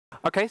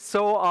Okay,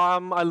 so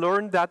I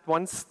learned that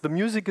once the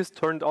music is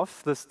turned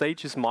off, the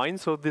stage is mine,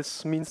 so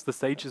this means the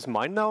stage is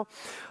mine now.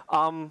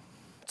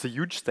 It's a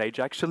huge stage,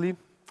 actually.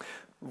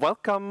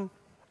 Welcome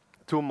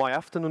to my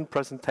afternoon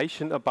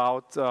presentation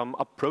about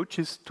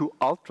approaches to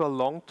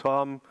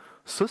ultra-long-term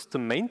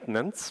system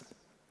maintenance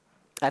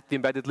at the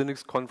Embedded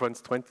Linux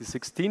Conference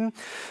 2016.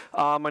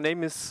 My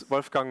name is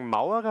Wolfgang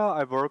Mauerer.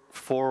 I work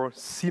for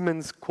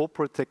Siemens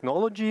Corporate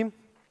Technology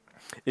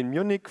in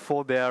Munich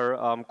for their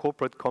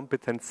Corporate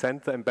Competence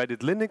Center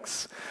Embedded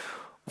Linux.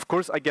 Of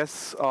course, I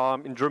guess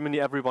in Germany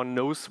everyone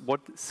knows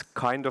what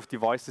kind of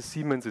devices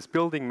Siemens is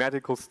building,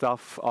 medical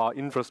stuff,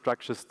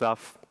 infrastructure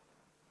stuff,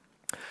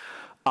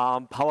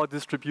 power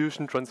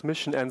distribution,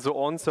 transmission, and so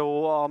on.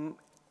 So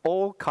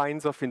all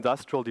kinds of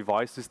industrial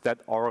devices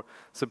that are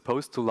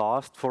supposed to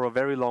last for a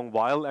very long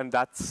while, and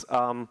that's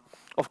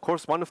of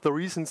course one of the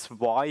reasons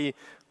why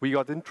we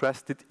got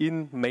interested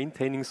in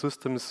maintaining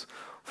systems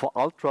for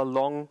ultra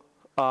long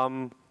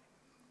term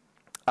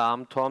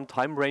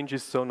time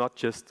ranges, so not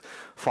just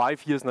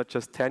 5 years, not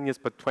just 10 years,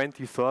 but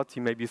 20,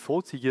 30, maybe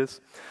 40 years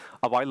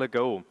a while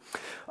ago.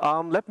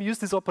 Let me use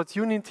this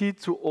opportunity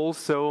to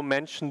also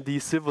mention the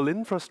Civil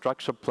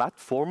Infrastructure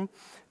Platform,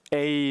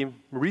 a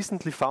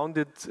recently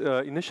founded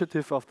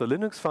initiative of the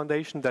Linux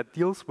Foundation that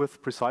deals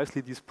with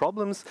precisely these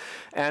problems.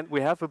 And we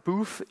have a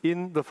booth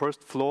in the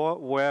first floor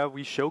where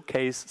we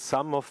showcase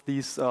some of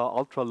these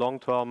ultra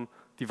long-term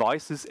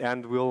devices,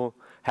 and we'll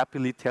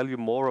happily tell you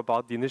more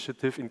about the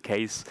initiative in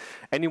case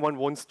anyone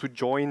wants to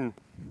join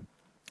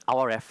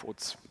our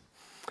efforts.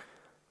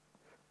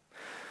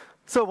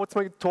 So what's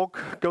my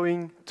talk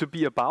going to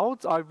be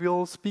about? I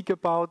will speak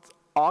about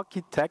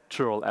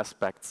architectural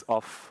aspects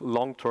of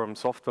long-term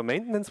software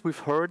maintenance. We've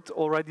heard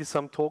already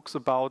some talks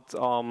about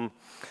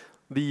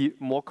the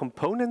more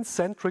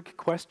component-centric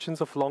questions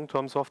of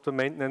long-term software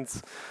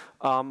maintenance,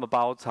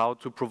 about how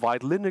to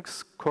provide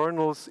Linux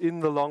kernels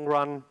in the long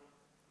run,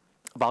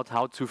 about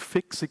how to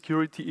fix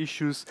security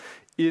issues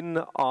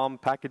in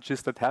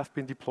packages that have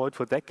been deployed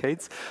for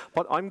decades.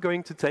 But I'm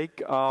going to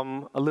take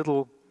a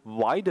little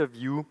wider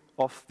view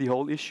of the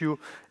whole issue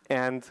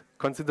and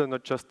consider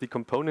not just the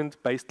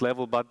component-based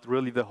level, but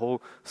really the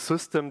whole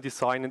system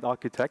design and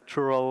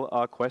architectural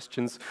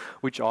questions,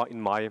 which are,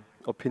 in my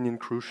opinion,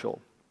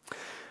 crucial.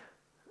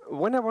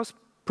 When I was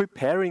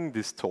preparing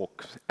this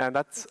talk, and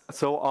that's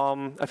so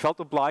I felt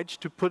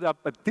obliged to put up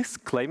a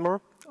disclaimer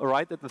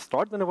right at the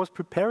start when I was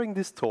preparing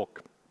this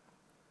talk.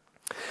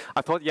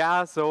 I thought,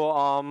 yeah,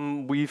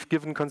 so we've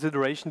given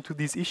consideration to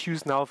these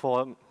issues now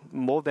for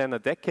more than a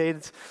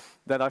decade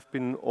that I've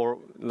been, or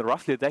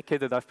roughly a decade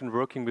that I've been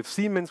working with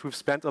Siemens. We've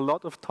spent a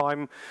lot of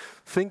time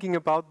thinking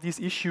about these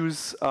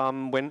issues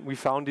when we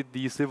founded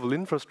the Civil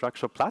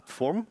Infrastructure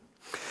Platform.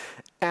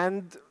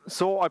 And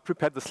so I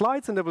prepared the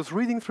slides, and I was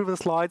reading through the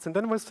slides, and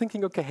then I was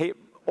thinking, okay, hey,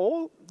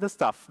 all the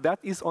stuff that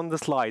is on the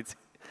slides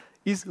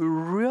is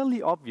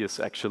really obvious,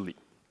 actually.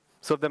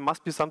 So there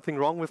must be something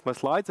wrong with my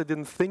slides. I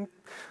didn't think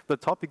the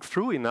topic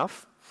through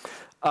enough.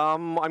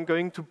 I'm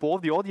going to bore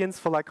the audience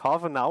for like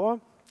half an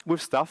hour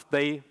with stuff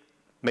they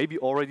maybe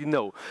already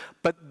know.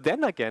 But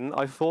then again,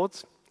 I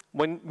thought,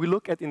 when we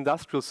look at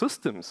industrial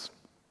systems,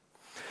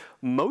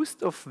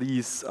 most of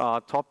these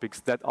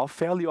topics that are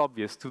fairly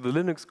obvious to the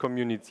Linux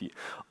community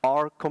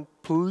are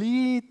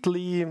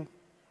completely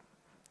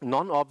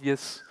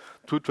non-obvious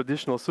to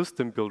traditional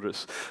system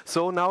builders.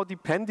 So now,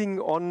 depending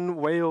on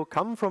where you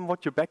come from,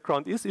 what your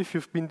background is, if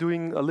you've been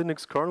doing a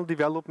Linux kernel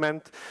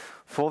development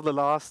for the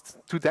last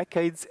 2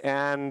 decades,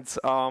 and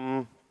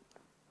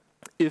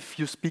if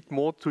you speak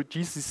more to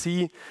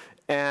GCC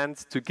and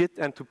to Git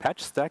and to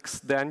patch stacks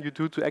than you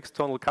do to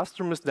external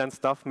customers, then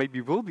stuff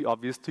maybe will be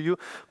obvious to you.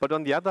 But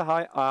on the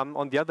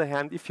other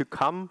hand, if you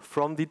come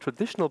from the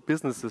traditional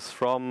businesses,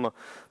 from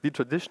the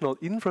traditional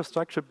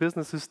infrastructure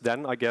businesses,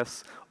 then I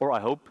guess, or I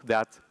hope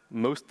that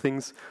most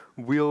things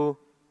will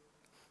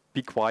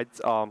be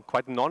quite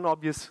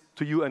non-obvious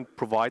to you and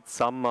provide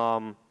some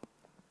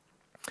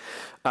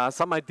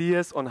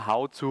ideas on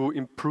how to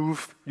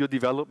improve your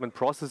development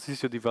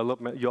processes,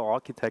 your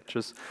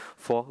architectures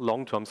for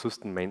long-term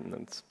system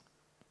maintenance.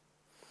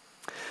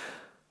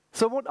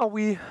 So what are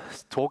we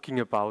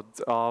talking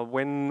about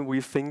when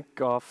we think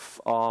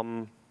of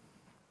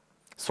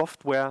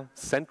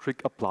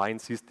software-centric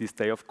appliances these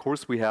days? Of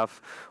course, we have,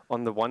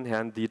 on the one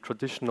hand, the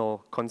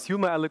traditional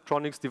consumer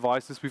electronics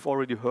devices. We've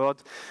already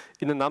heard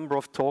in a number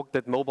of talks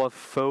that mobile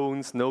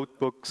phones,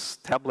 notebooks,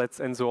 tablets,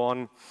 and so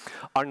on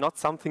are not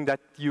something that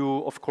you,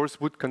 of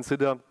course, would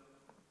consider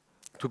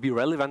to be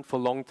relevant for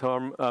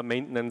long-term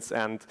maintenance.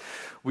 And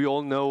we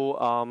all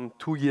know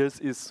 2 years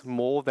is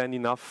more than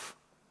enough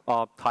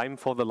time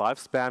for the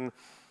lifespan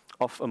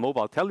of a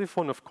mobile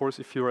telephone. Of course,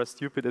 if you're as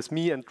stupid as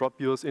me and drop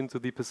yours into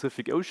the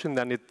Pacific Ocean,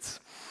 then it's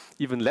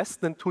even less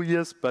than 2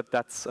 years, but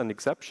that's an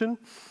exception.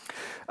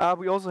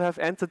 We also have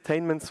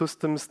entertainment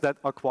systems that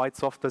are quite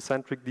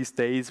software-centric these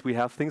days. We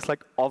have things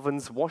like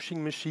ovens,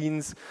 washing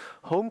machines,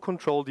 home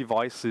control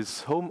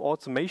devices, home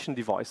automation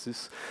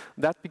devices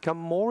that become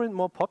more and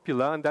more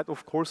popular, and that,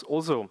 of course,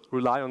 also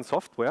rely on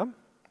software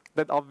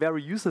that are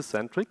very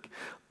user-centric,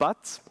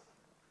 but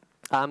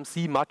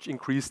see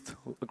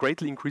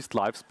greatly increased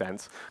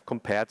lifespans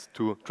compared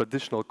to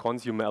traditional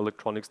consumer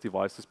electronics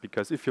devices.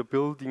 Because if you're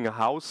building a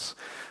house,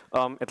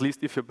 at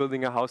least if you're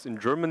building a house in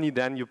Germany,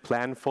 then you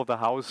plan for the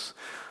house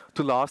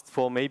to last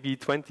for maybe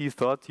 20,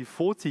 30,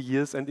 40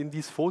 years. And in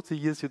these 40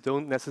 years, you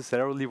don't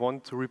necessarily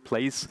want to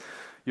replace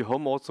your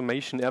home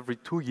automation every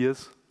 2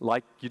 years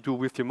like you do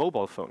with your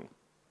mobile phone.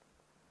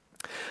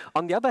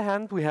 On the other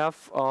hand, we have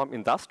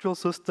industrial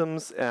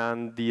systems,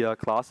 and the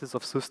classes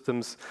of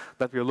systems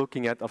that we are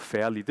looking at are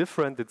fairly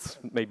different. It's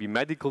maybe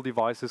medical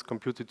devices,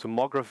 computed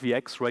tomography,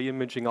 X-ray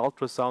imaging,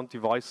 ultrasound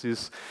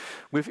devices,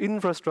 with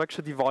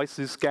infrastructure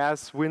devices,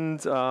 gas,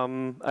 wind,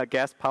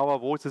 gas power,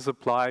 water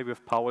supply,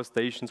 with power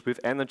stations, with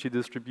energy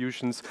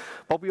distributions.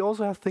 But we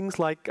also have things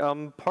like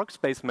park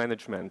space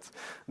management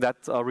that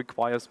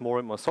requires more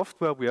and more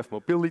software. We have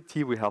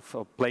mobility, we have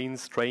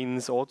planes,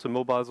 trains,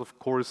 automobiles, of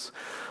course,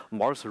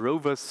 Mars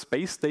rovers,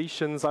 space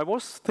stations. I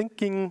was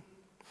thinking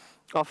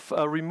of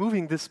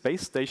removing this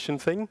space station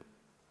thing,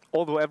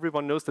 although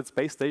everyone knows that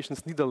space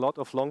stations need a lot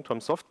of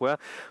long-term software.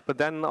 But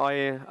then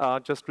I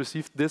just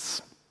received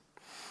this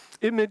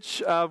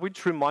image,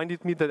 which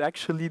reminded me that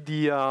actually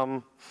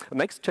the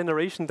next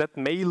generation that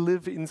may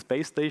live in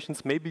space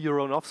stations may be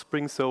your own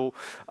offspring, so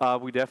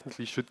we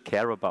definitely should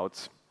care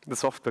about the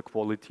software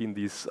quality in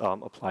these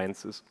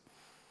appliances.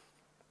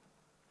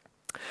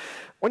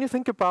 When you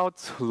think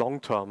about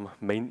long-term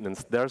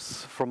maintenance,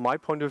 there's, from my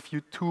point of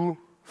view, two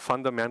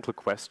fundamental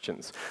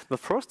questions. The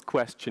first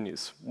question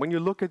is, when you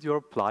look at your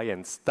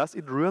appliance, does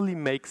it really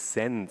make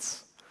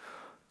sense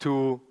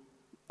to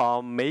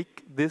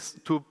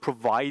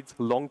provide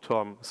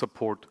long-term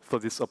support for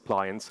this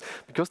appliance?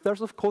 Because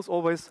there's, of course,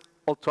 always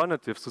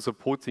alternatives to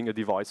supporting a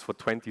device for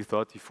 20,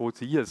 30,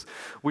 40 years,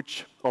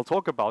 which I'll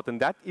talk about, and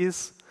that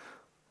is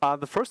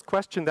the first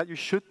question that you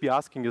should be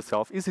asking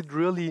yourself: is it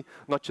really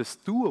not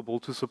just doable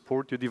to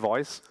support your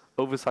device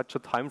over such a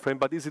time frame,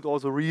 but is it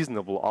also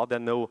reasonable? Are there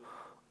no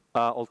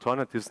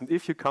alternatives? And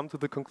if you come to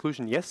the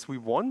conclusion, yes, we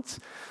want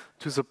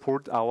to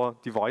support our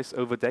device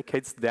over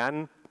decades,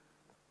 then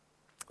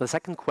the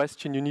second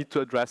question you need to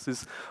address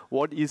is,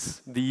 what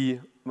is the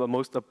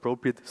most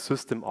appropriate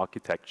system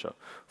architecture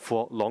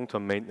for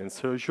long-term maintenance?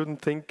 So you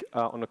shouldn't think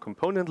on a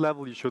component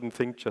level, you shouldn't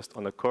think just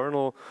on a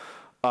kernel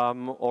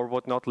or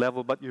whatnot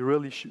level, but you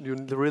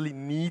really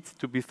need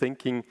to be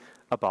thinking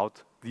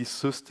about the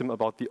system,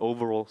 about the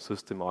overall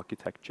system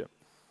architecture.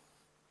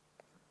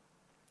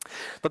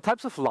 The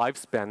types of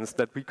lifespans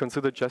that we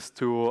consider, just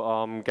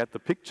to get the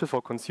picture,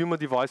 for consumer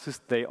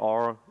devices, they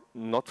are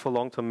not for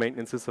long-term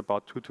maintenance, it's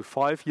about 2 to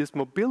 5 years.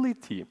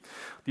 Mobility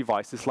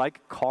devices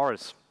like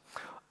cars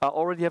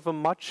already have a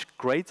much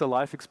greater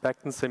life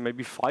expectancy.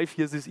 Maybe 5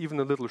 years is even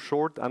a little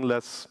short,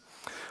 unless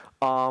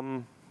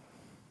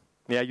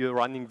you're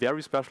running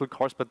very special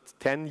cars, but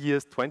 10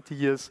 years, 20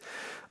 years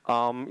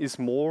is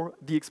more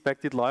the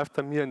expected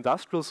lifetime here.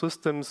 Industrial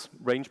systems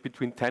range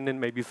between 10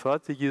 and maybe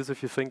 30 years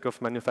if you think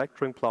of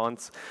manufacturing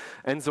plants,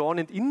 and so on.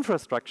 And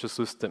infrastructure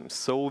systems,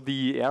 so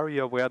the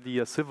area where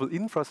the civil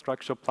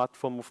infrastructure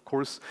platform, of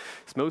course,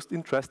 is most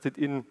interested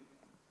in,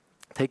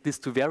 take this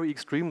to very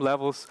extreme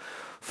levels.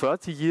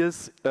 30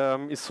 years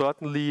is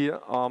certainly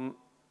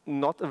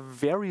not a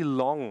very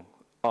long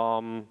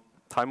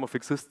time of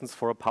existence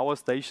for power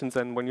stations,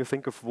 and when you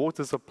think of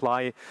water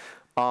supply,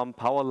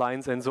 power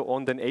lines and so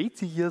on, then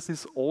 80 years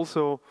is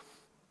also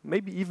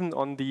maybe even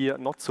on the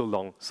not so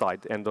long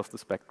side end of the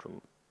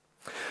spectrum.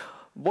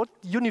 What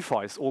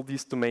unifies all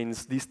these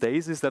domains these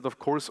days is that, of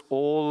course,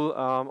 all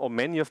or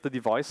many of the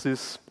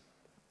devices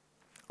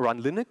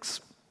run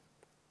Linux.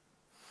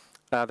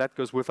 That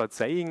goes without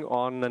saying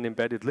on an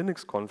embedded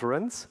Linux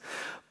conference.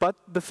 But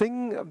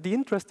the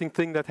interesting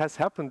thing that has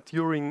happened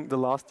during the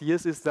last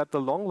years is that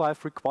the long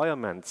life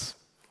requirements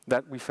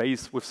that we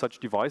face with such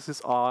devices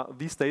are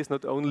these days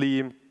not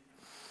only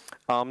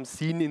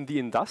seen in the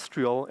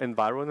industrial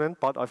environment,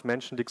 but I've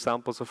mentioned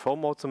examples of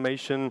home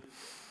automation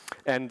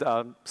and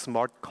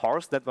smart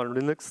cars that run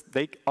Linux.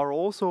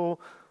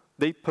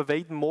 They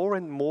pervade more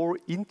and more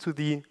into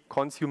the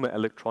consumer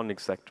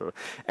electronics sector.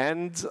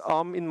 And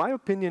in my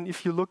opinion,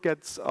 if you look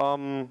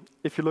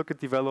at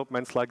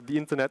developments like the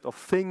Internet of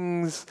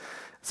Things,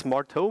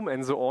 smart home,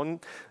 and so on,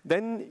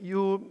 then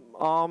you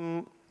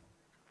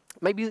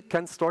maybe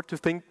can start to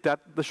think that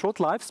the short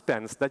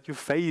lifespans that you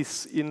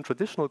face in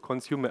traditional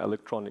consumer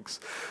electronics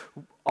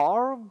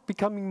are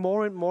becoming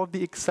more and more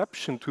the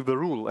exception to the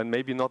rule, and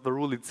maybe not the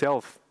rule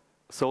itself.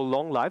 So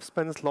long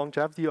lifespans,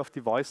 longevity of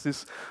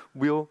devices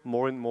will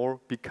more and more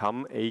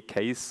become a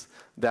case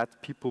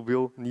that people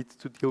will need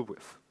to deal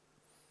with.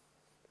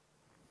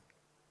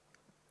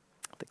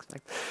 Thanks,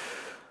 Mike.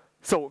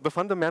 So the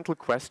fundamental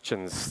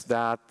questions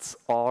that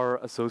are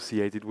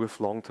associated with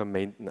long-term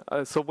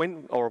maintenance.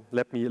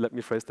 Let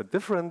me phrase that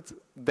different.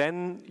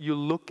 Then you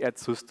look at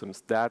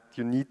systems that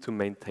you need to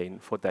maintain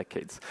for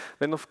decades.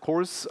 Then, of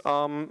course,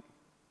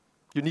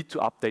 you need to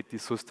update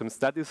these systems.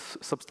 That is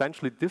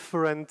substantially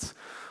different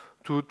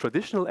to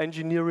traditional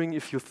engineering,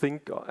 if you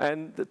think,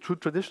 and to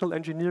traditional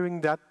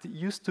engineering that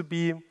used to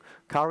be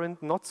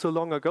current not so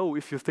long ago.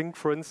 If you think,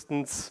 for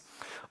instance,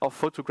 of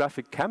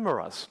photographic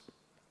cameras,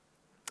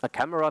 a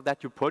camera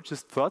that you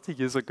purchased 30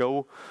 years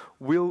ago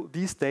will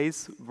these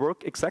days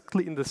work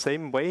exactly in the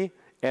same way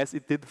as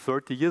it did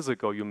 30 years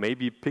ago. You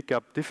maybe pick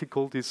up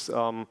difficulties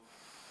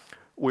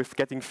with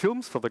getting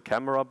films for the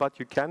camera, but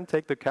you can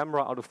take the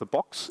camera out of the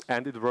box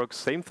and it works.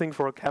 Same thing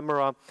for a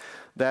camera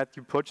that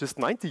you purchased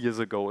 90 years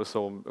ago.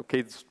 So, okay,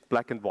 it's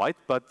black and white,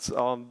 but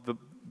the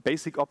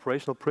basic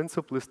operational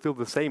principle is still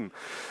the same.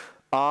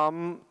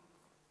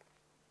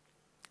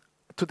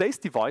 Today's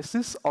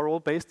devices are all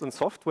based on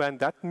software, and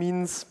that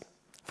means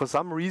for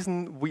some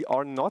reason we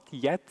are not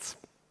yet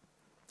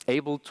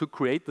able to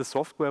create the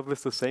software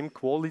with the same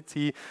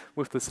quality,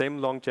 with the same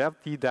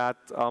longevity that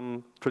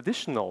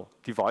traditional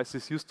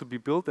devices used to be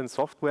built, and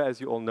software, as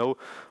you all know,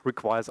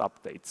 requires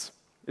updates.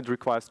 It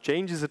requires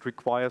changes, it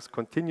requires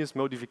continuous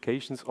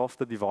modifications of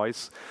the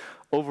device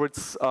over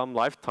its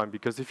lifetime,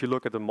 because if you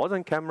look at a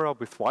modern camera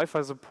with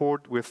Wi-Fi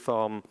support, with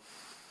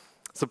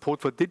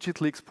support for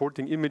digitally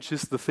exporting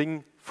images, the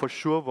thing for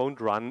sure won't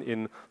run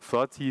in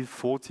 30,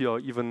 40, or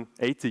even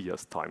 80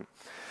 years' time.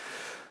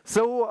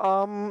 So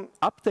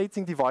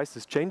updating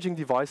devices, changing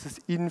devices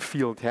in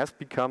field has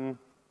become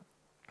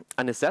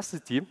a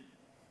necessity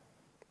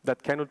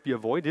that cannot be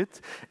avoided.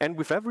 And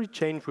with every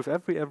change, with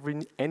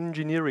every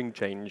engineering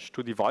change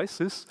to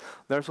devices,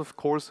 there's of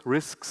course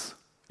risks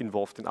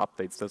involved in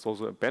updates. There's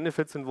also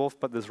benefits involved,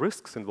 but there's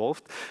risks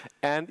involved.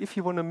 And if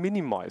you want to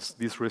minimize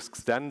these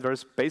risks, then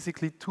there's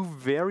basically two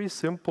very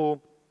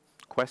simple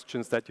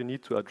questions that you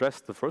need to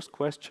address. The first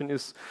question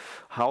is,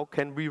 how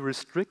can we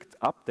restrict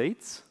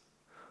updates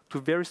to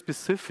very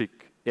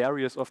specific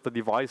areas of the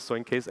device? So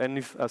in case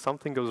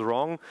something goes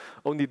wrong,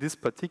 only this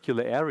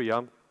particular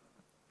area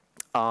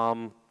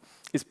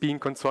is being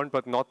concerned,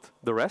 but not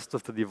the rest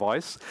of the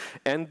device.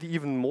 And the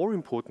even more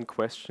important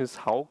question is,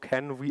 how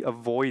can we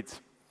avoid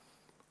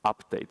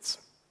updates?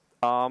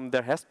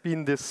 There has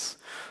been this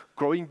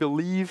growing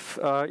belief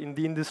in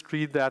the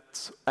industry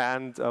that,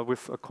 and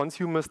with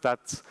consumers,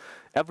 that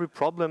every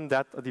problem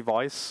that a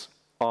device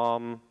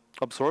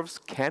observes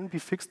can be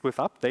fixed with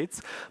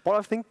updates. But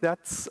I think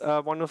that's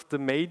one of the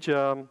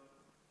major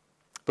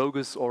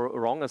bogus or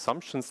wrong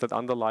assumptions that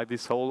underlie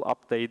this whole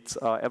update,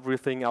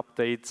 everything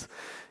updates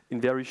in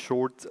very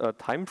short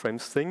time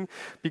frames thing,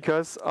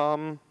 because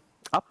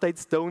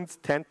updates don't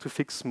tend to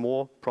fix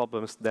more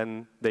problems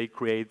than they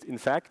create. In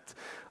fact,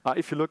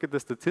 if you look at the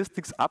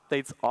statistics,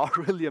 updates are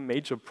really a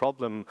major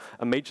problem,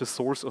 a major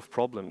source of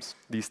problems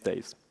these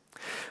days.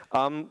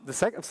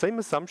 The same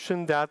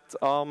assumption that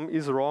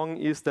is wrong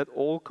is that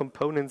all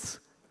components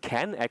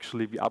can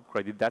actually be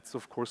upgraded. That's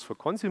of course for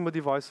consumer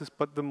devices,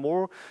 but the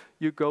more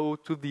you go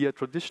to the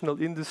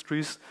traditional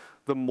industries,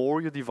 the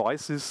more your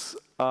devices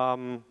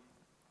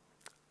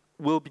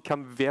will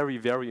become very,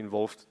 very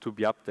involved to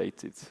be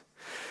updated.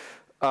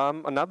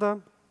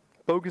 Another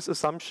bogus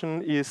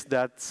assumption is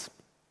that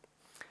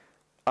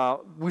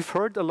we've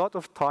heard a lot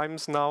of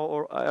times now,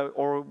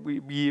 or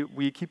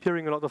we keep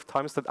hearing a lot of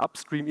times, that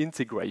upstream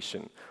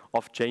integration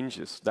of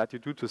changes that you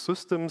do to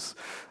systems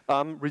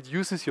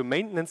reduces your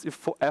maintenance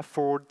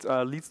effort,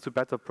 leads to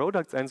better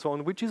products, and so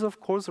on, which is of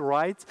course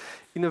right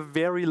in a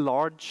very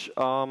large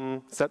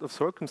set of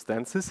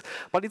circumstances,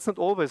 but it's not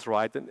always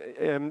right,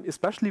 and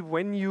especially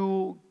when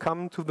you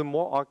come to the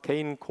more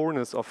arcane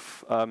corners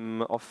of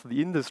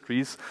the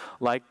industries,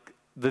 like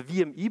the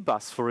VME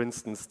bus, for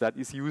instance, that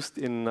is used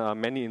in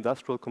many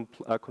industrial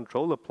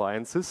control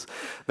appliances,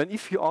 then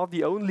if you are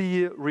the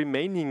only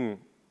remaining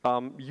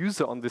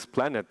user on this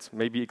planet,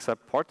 maybe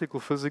except particle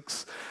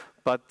physics,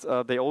 but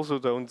they also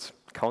don't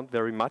count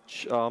very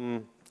much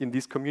in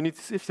these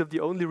communities, if you're the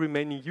only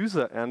remaining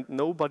user and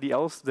nobody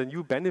else than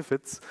you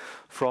benefits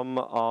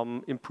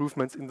from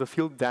improvements in the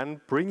field,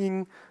 then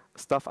bringing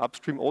stuff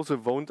upstream also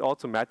won't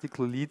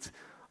automatically lead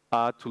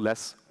to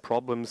less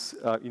problems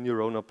in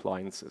your own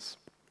appliances.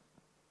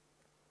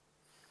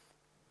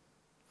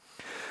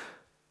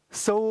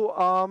 So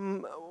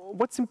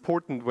what's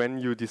important when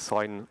you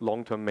design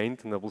long-term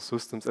maintainable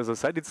systems? As I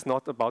said, it's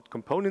not about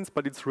components,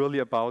 but it's really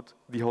about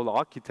the whole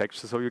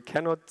architecture. So you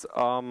cannot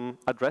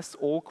address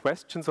all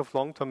questions of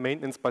long-term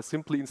maintenance by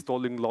simply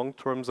installing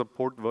long-term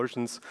support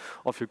versions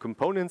of your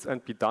components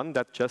and be done.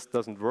 That just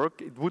doesn't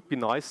work. It would be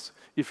nice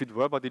if it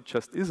were, but it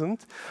just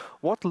isn't.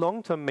 What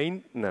long-term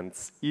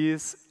maintenance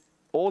is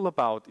all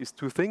about is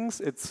two things.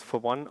 It's, for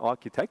one,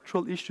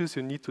 architectural issues.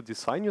 You need to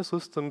design your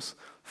systems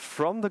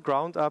from the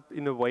ground up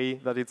in a way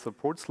that it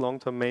supports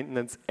long-term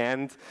maintenance,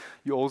 and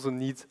you also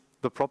need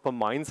the proper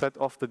mindset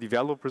of the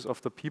developers,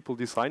 of the people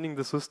designing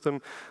the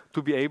system,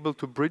 to be able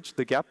to bridge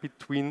the gap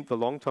between the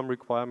long-term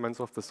requirements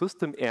of the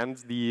system and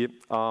the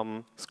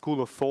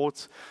school of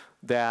thought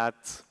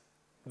that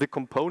the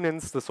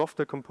components, the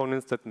software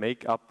components that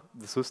make up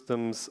the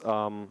systems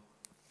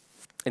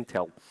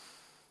entail.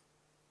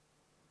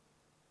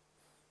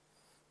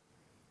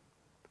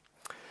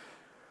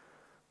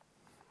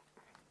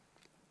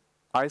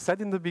 I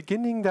said in the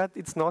beginning that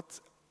it's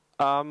not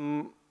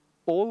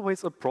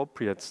always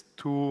appropriate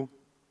to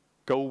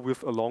go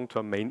with a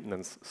long-term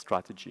maintenance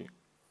strategy.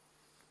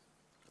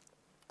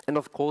 And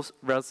of course,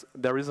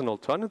 there is an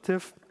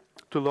alternative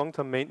to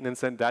long-term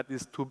maintenance, and that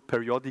is to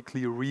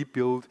periodically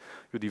rebuild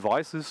your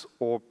devices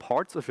or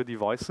parts of your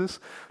devices.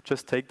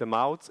 Just take them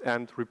out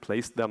and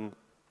replace them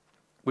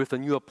with a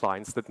new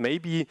appliance that may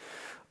be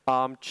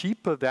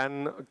cheaper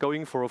than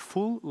going for a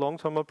full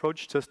long-term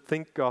approach. Just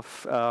think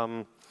of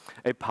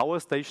a power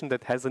station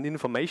that has an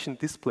information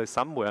display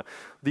somewhere.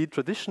 The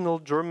traditional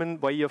German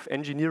way of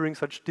engineering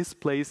such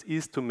displays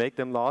is to make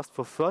them last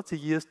for 30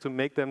 years, to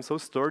make them so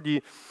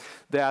sturdy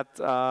that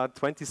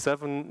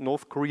 27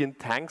 North Korean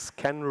tanks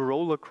can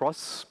roll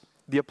across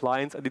the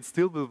appliance and it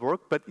still will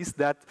work. But is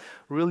that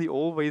really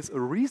always a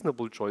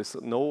reasonable choice?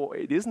 No,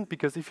 it isn't,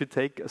 because if you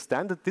take a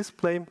standard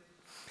display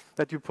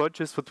that you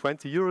purchase for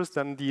 20 euros,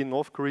 then the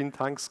North Korean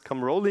tanks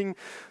come rolling,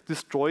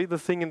 destroy the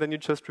thing, and then you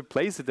just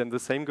replace it. And the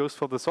same goes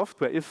for the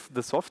software. If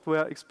the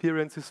software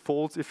experiences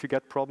faults, if you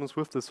get problems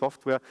with the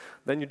software,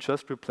 then you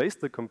just replace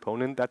the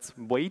component. That's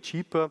way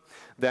cheaper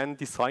than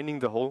designing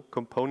the whole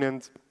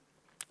component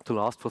to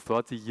last for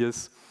 30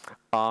 years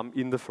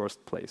in the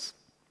first place.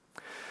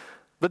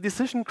 The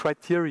decision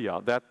criteria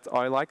that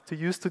I like to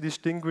use to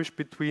distinguish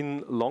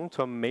between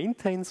long-term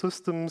maintained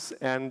systems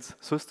and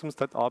systems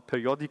that are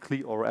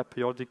periodically or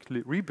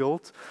aperiodically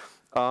rebuilt,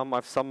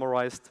 I've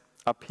summarized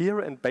up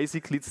here, and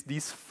basically it's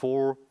these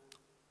four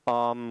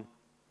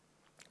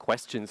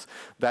questions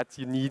that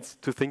you need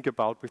to think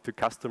about with the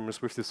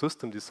customers, with the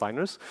system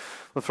designers.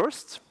 The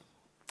first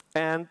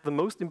and the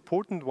most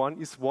important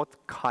one is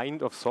what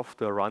kind of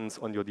software runs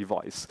on your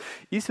device.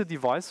 Is your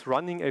device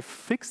running a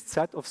fixed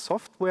set of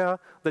software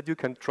that you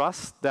can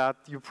trust, that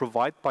you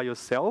provide by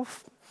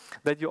yourself,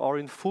 that you are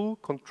in full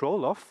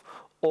control of,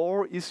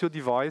 or is your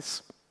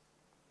device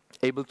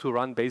able to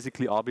run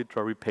basically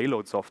arbitrary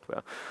payload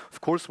software? Of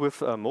course,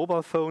 with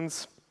mobile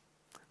phones,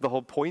 the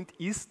whole point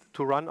is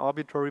to run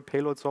arbitrary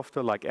payload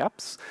software like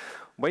apps.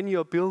 When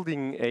you're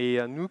building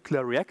a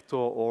nuclear reactor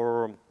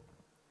or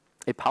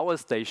a power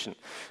station,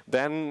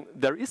 then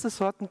there is a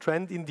certain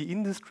trend in the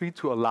industry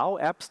to allow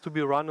apps to be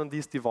run on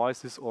these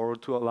devices, or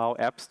to allow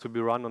apps to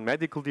be run on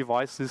medical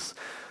devices,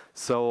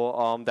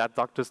 so that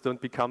doctors don't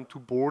become too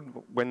bored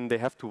when they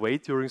have to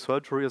wait during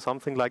surgery or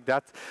something like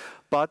that.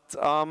 But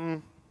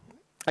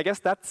I guess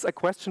that's a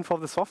question for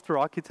the software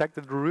architect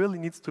that really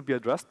needs to be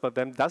addressed by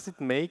them. Does it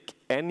make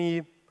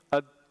any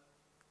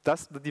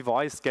does the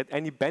device get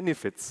any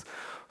benefits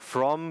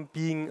from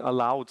being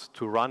allowed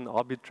to run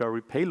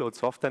arbitrary payload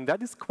software? And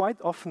that is quite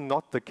often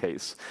not the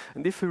case.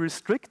 And if you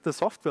restrict the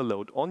software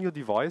load on your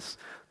device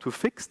to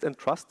fixed and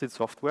trusted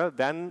software,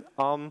 then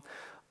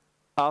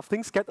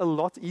things get a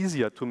lot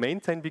easier to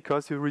maintain,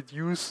 because you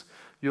reduce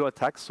your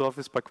attack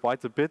surface by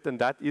quite a bit. And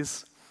that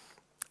is,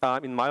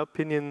 in my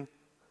opinion,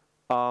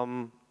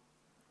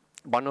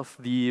 one of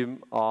the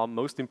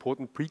most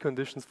important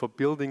preconditions for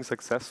building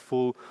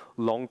successful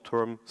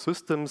long-term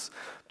systems,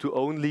 to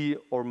only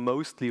or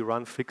mostly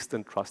run fixed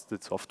and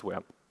trusted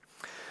software.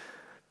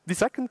 The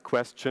second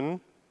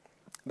question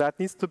that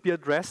needs to be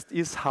addressed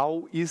is,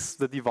 how is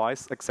the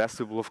device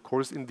accessible? Of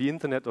course, in the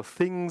Internet of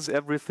Things,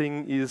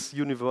 everything is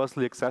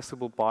universally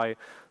accessible by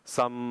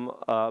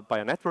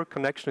a network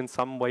connection in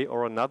some way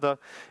or another.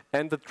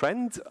 And the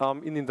trend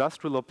in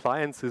industrial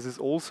appliances is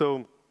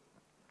also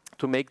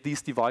to make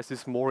these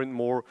devices more and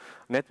more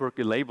network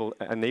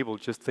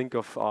enabled. Just think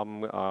of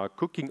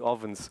cooking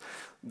ovens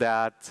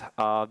that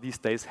these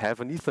days have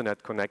an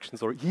Ethernet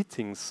connections, or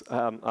heaters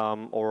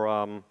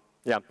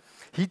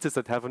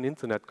that have an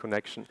internet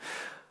connection.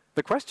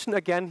 The question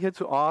again here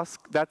to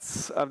ask,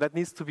 that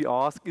needs to be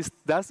asked, is,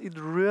 does it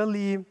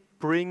really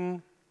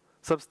bring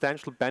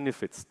substantial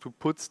benefits to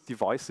put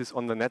devices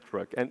on the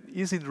network? And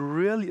is it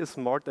really a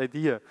smart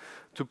idea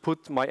to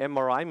put my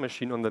MRI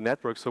machine on the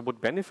network? So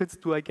what benefits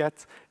do I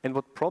get, and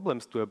what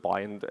problems do I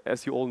buy? And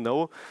as you all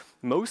know,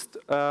 most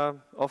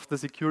of the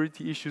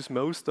security issues,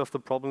 most of the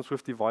problems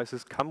with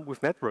devices come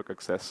with network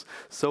access.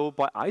 So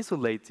by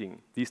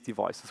isolating these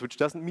devices, which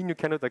doesn't mean you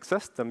cannot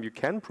access them, you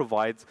can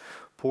provide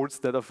ports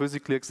that are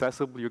physically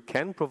accessible, you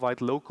can provide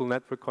local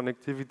network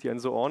connectivity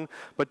and so on,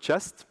 but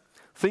just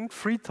think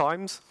 3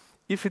 times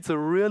if it's a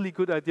really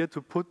good idea to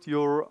put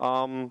your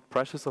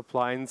precious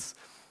appliance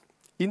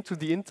into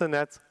the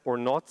internet or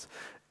not.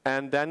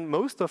 And then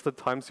most of the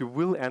times you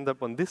will end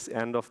up on this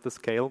end of the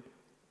scale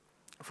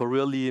for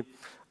really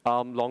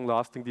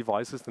long-lasting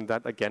devices, and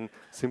that again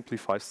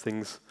simplifies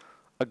things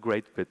a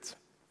great bit.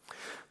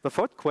 The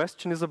third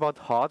question is about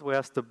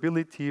hardware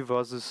stability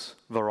versus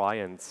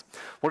variance.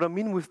 What I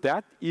mean with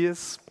that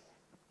is,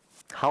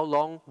 how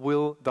long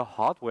will the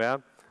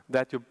hardware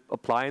that your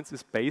appliance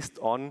is based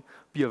on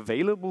be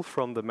available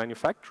from the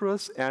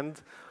manufacturers, and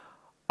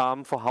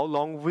for how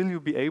long will you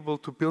be able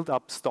to build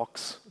up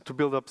stocks, to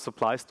build up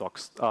supply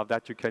stocks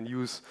that you can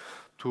use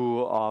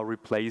to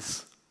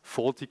replace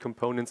faulty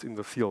components in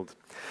the field.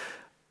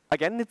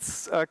 Again,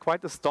 it's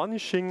quite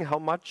astonishing how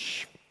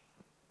much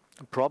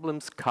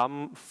problems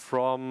come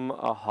from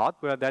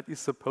hardware that is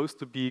supposed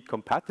to be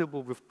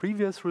compatible with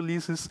previous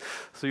releases.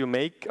 So you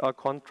make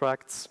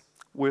contracts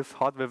with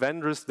hardware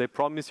vendors. They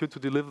promise you to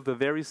deliver the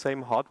very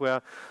same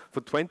hardware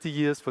for 20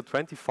 years, for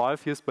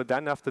 25 years, but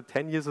then after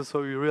 10 years or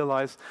so you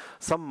realize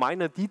some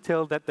minor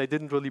detail that they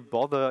didn't really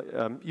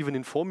bother even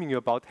informing you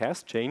about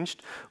has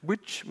changed,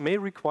 which may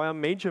require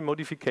major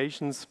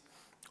modifications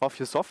of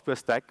your software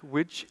stack,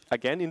 which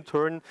again in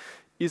turn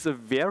is a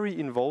very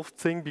involved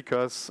thing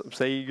because,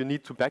 say, you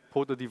need to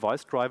backport a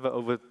device driver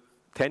over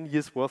 10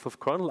 years worth of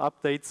kernel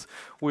updates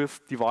with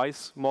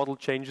device model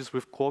changes,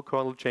 with core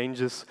kernel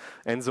changes,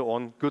 and so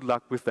on. Good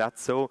luck with that.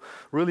 So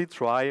really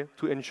try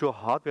to ensure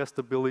hardware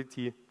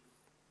stability.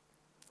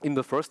 In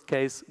the first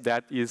case,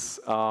 that is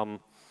one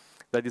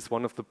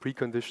of the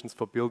preconditions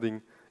for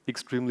building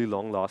extremely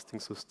long-lasting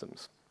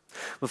systems.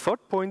 The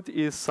third point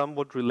is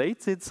somewhat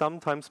related.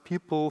 Sometimes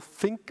people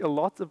think a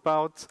lot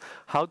about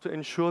how to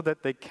ensure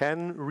that they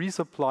can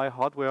resupply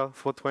hardware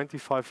for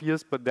 25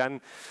 years, but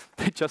then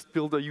they just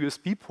build a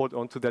USB port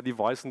onto their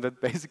device, and that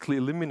basically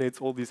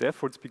eliminates all these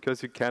efforts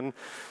because you can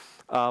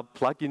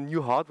plug in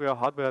new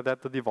hardware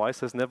that the device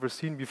has never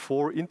seen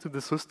before into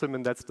the system,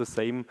 and that's the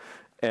same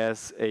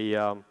as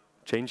a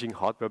changing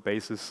hardware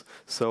basis.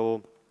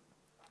 So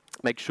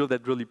make sure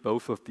that really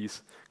both of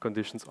these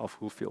conditions are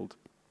fulfilled.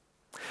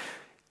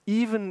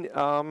 Even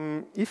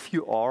if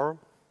you are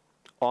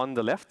on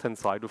the left-hand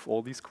side of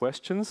all these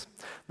questions,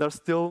 there's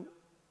still,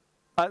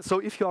 so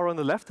if you are on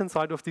the left-hand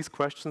side of these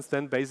questions,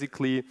 then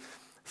basically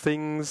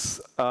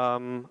things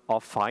are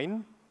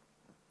fine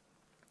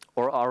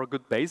or are a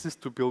good basis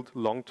to build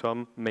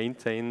long-term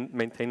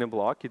maintainable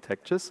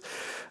architectures.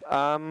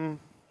 But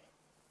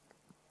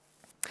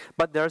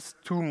there's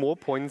two more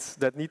points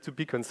that need to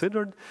be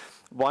considered.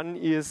 One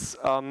is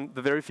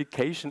the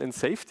verification and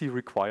safety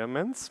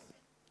requirements.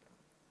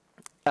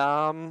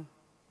 And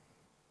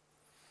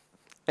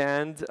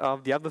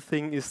the other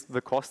thing is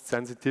the cost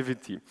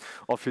sensitivity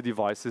of your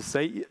devices.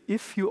 Say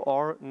if you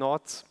are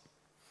not,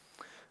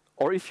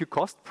 or if your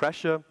cost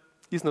pressure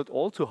is not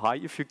all too high,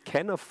 if you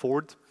can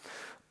afford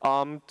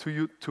to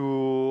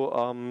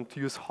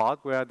use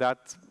hardware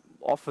that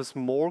offers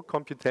more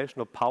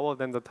computational power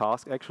than the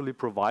task actually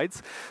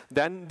provides,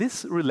 then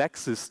this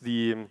relaxes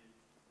the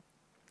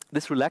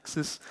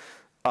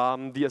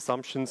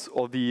assumptions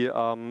or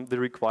the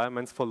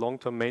requirements for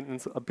long-term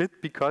maintenance a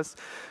bit, because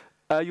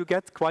you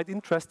get quite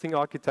interesting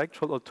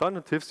architectural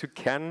alternatives. You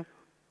can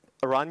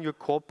run your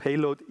core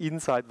payload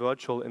inside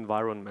virtual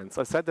environments.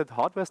 I said that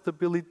hardware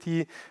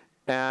stability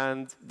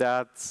and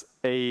that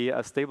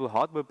a stable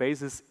hardware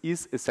basis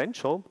is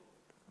essential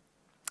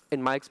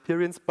in my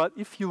experience, but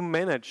if you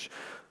manage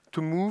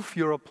to move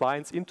your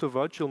appliance into a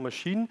virtual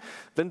machine,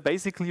 then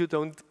basically you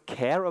don't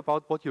care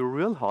about what your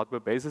real hardware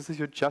basis is.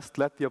 You just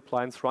let the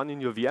appliance run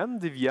in your VM.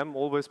 The VM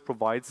always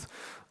provides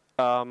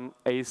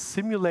a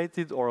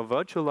simulated or a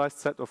virtualized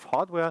set of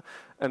hardware,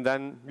 and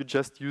then you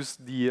just use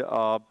the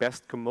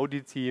best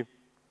commodity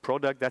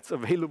product that's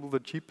available, the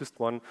cheapest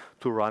one,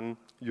 to run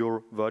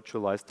your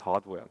virtualized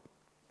hardware.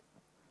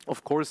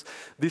 Of course,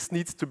 this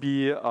needs to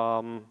be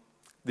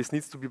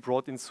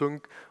brought in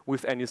sync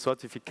with any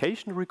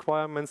certification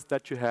requirements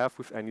that you have,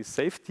 with any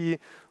safety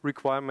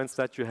requirements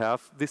that you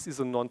have. This is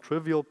a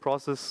non-trivial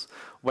process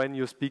when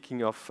you're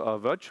speaking of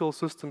virtual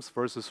systems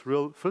versus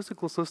real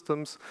physical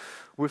systems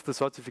with the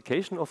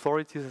certification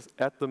authorities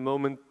at the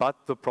moment,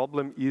 but the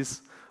problem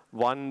is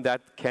one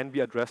that can be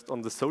addressed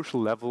on the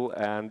social level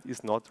and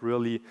is not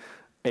really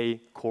a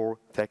core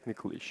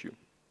technical issue.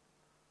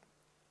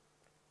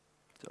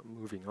 So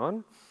moving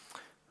on.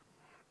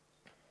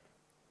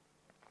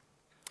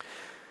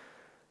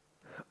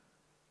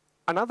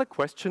 Another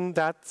question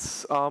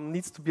that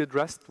needs to be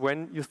addressed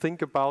when you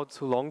think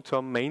about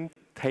long-term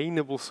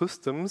maintainable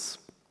systems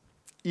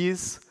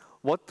is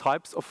what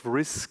types of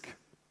risk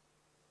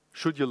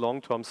should your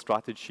long-term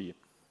strategy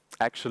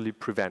actually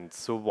prevent?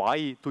 So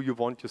why do you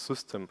want your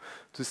system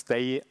to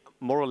stay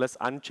more or less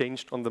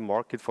unchanged on the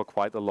market for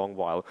quite a long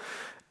while?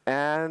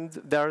 And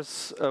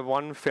there's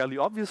one fairly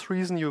obvious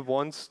reason. You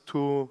want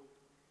to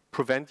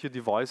prevent your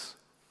device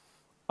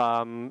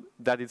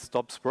that it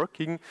stops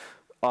working.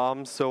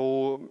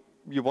 So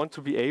you want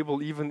to be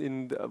able,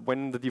 even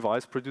when the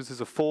device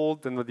produces a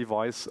fault, then the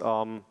device,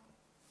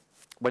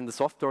 when the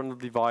software on the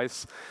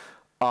device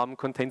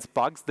contains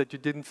bugs that you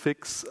didn't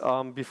fix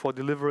before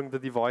delivering the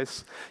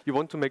device, you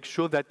want to make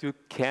sure that you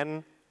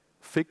can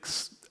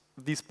fix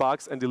these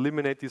bugs and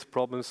eliminate these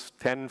problems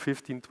 10,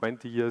 15,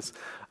 20 years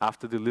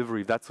after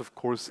delivery. That's, of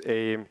course,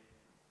 a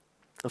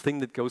thing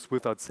that goes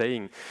without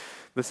saying.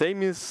 The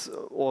same is,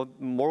 or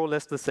more or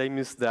less the same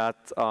is,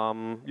 that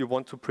you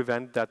want to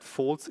prevent that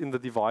faults in the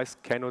device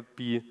cannot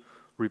be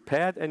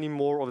repaired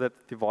anymore, or that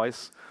the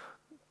device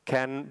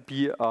can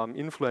be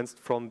influenced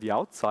from the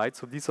outside.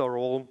 So these are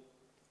all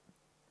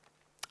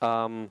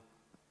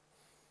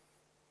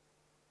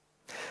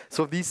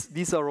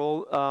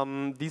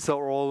these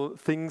are all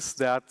things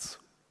that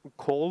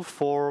call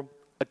for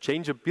a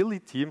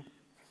changeability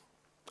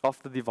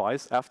of the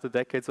device after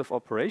decades of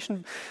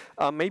operation.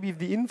 Maybe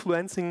the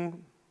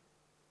influencing.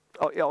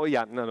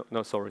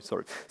 Sorry.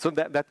 So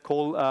that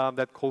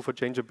call for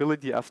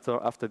changeability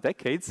after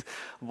decades.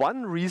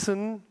 One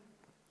reason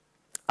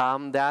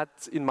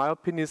that, in my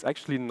opinion, is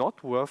actually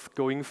not worth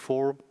going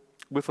for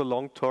with a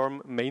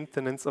long-term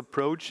maintenance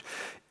approach,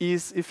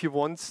 is if you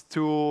want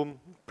to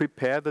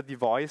prepare the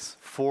device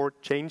for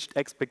changed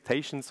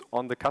expectations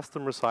on the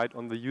customer side,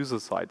 on the user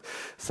side.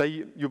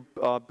 Say you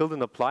build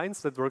an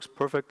appliance that works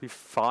perfectly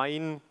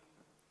fine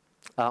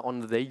on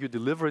the day you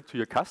deliver it to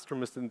your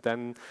customers, and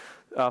then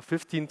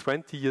 15,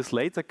 20 years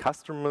later,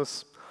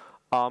 customers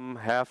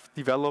have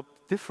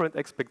developed different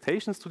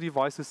expectations to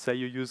devices. Say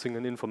you're using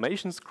an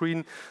information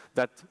screen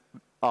that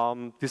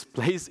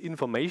displays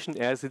information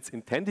as it's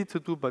intended to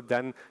do, but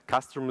then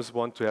customers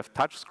want to have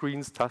touch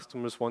screens,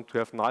 customers want to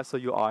have nicer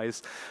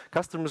UIs,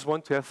 customers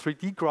want to have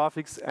 3D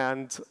graphics,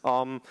 and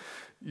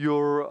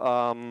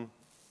your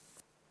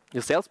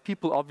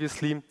salespeople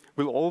obviously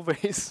will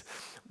always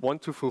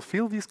want to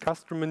fulfill these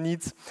customer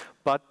needs,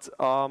 but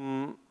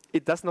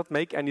it does not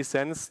make any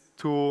sense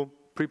to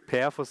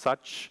prepare for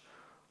such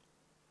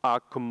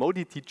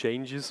commodity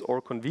changes or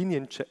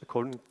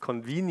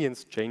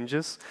convenience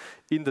changes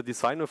in the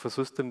design of a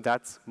system.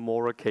 That's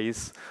more a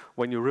case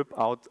when you rip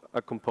out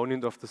a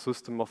component of the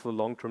system, of the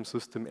long-term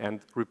system,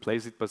 and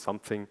replace it by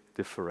something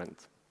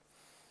different.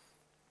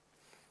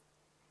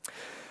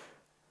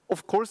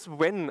 Of course,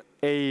 when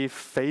a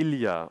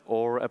failure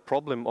or a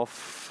problem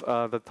of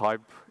the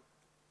type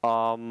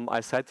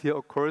I said here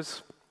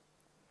occurs,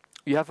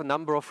 you have a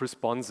number of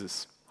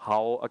responses.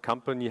 How a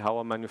company, how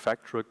a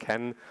manufacturer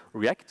can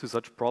react to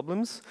such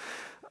problems.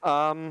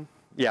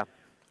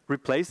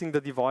 Replacing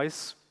the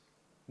device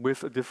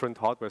with a different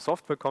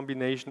hardware-software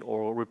combination,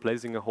 or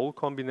replacing a whole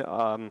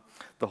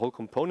the whole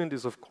component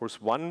is, of course,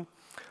 one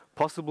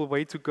possible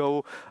way to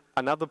go.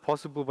 Another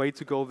possible way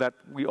to go that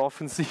we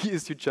often see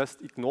is you just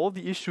ignore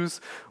the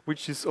issues,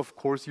 which is, of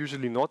course,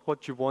 usually not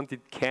what you want.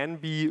 It can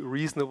be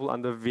reasonable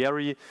under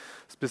very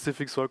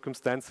specific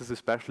circumstances,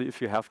 especially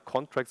if you have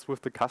contracts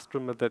with the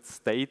customer that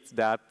state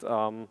that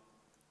the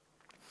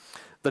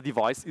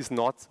device is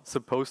not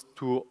supposed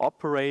to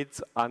operate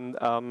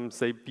and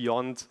say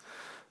beyond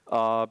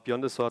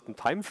a certain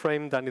time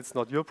frame. Then it's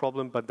not your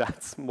problem, but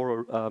that's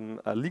more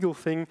a legal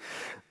thing.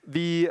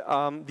 The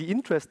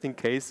interesting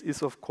case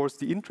is, of course,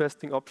 the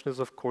interesting option is,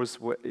 of course,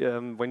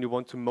 when you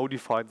want to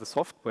modify the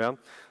software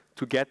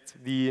to get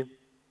the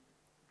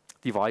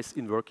device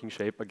in working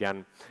shape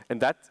again.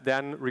 And that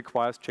then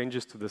requires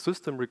changes to the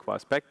system,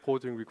 requires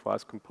backporting,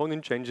 requires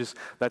component changes.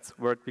 That's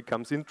where it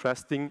becomes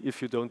interesting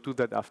if you don't do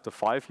that after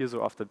 5 years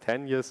or after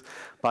 10 years,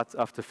 but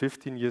after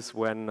 15 years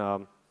when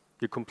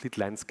your complete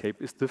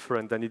landscape is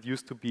different than it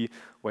used to be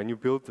when you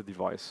built the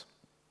device.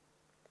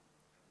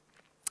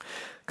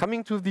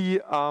 Coming to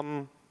the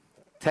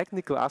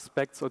technical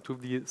aspects, or to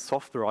the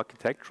software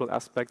architectural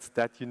aspects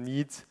that you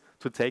need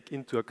to take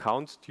into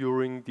account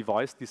during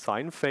device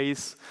design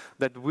phase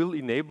that will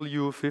enable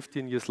you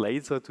 15 years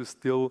later to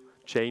still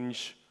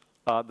change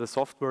the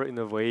software in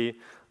a way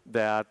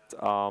that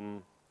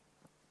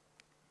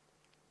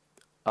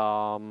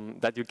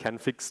that you can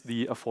fix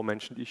the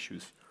aforementioned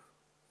issues.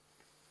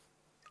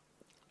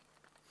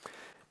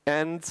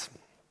 And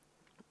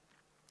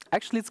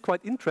actually, it's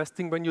quite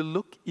interesting when you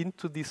look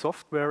into the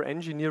software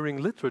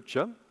engineering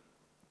literature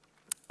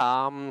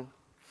and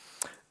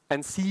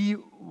see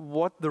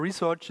what the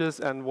researchers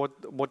and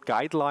what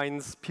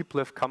guidelines people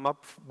have come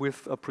up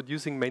with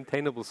producing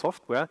maintainable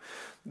software.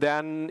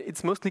 Then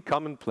it's mostly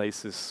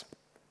commonplaces.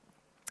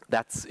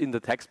 That's in the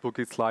textbook.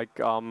 It's like,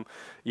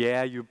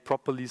 you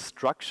properly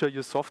structure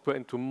your software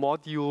into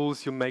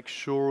modules. You make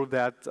sure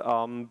that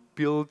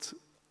build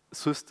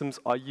systems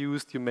are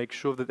used, you make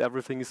sure that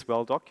everything is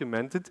well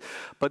documented,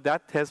 but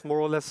that has more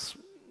or less,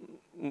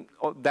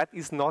 that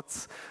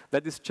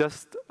is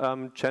just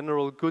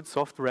general good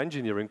software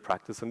engineering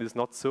practice and is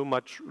not so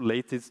much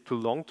related to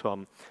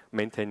long-term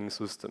maintaining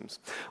systems.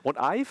 What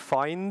I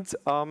find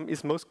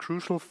is most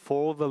crucial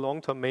for the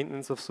long-term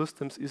maintenance of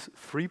systems is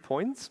 3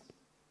 points.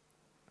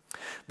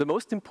 The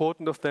most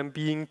important of them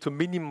being to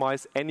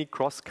minimize any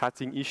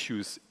cross-cutting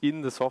issues in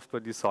the software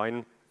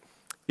design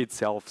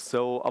itself.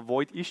 So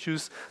avoid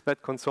issues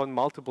that concern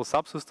multiple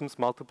subsystems,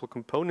 multiple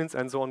components,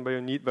 and so on, where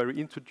you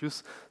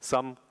introduce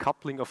some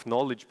coupling of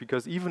knowledge.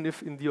 Because even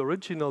if in the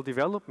original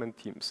development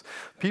teams,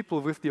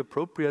 people with the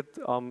appropriate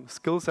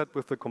skill set,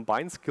 with the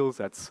combined skill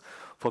sets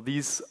for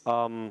these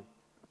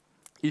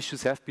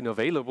issues have been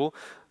available,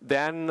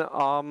 then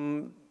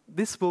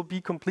this will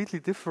be completely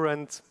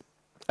different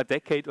a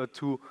decade or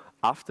two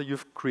after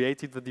you've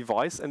created the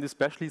device, and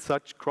especially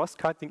such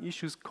cross-cutting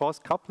issues cause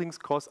couplings,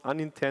 cause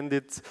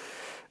unintended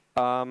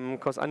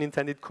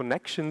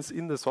connections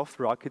in the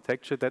software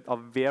architecture that are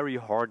very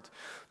hard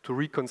to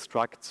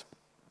reconstruct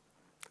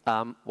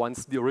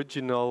once the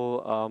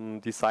original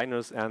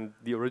designers and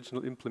the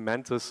original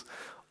implementers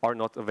are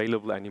not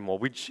available anymore,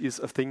 which is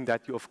a thing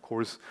that you, of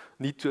course,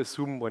 need to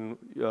assume when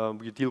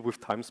you deal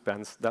with time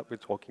spans that we're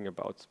talking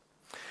about.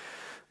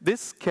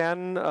 This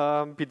can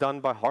be done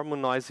by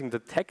harmonizing the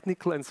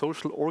technical and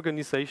social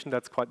organization.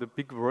 That's quite a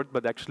big word,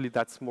 but actually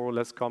that's more or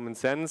less common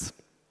sense.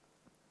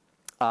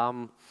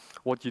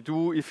 what you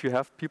do. If you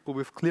have people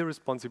with clear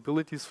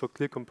responsibilities for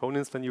clear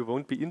components, then you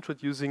won't be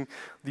introducing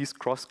these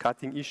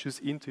cross-cutting issues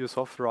into your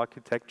software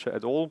architecture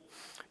at all.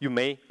 You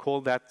may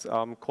call that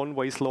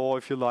Conway's law,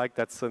 if you like.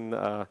 That's an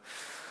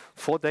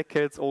 4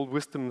 decades old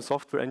wisdom in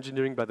software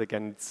engineering, but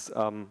again, it's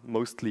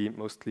mostly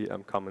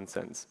common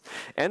sense.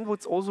 And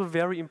what's also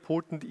very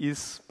important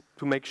is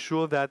to make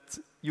sure that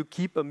you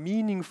keep a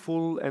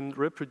meaningful and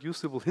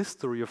reproducible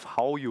history of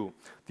how you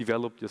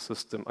developed your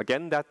system.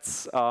 Again,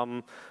 that's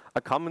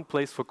a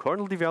commonplace for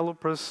kernel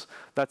developers.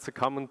 That's a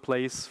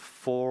commonplace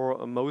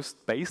for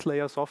most base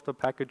layer software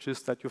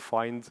packages that you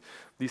find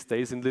these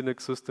days in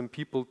Linux system.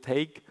 People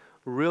take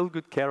real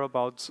good care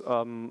about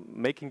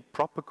making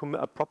proper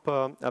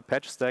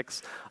patch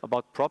stacks,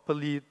 about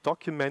properly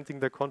documenting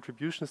their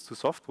contributions to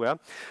software.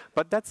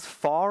 But that's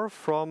far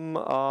from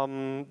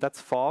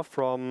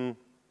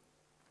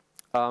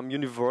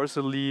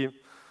universally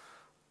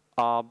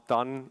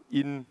done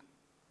in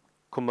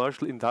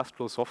commercial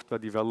industrial software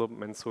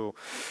development. So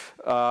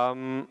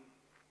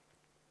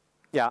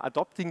yeah,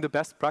 adopting the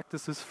best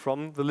practices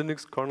from the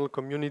Linux kernel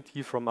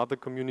community, from other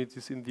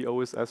communities in the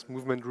OSS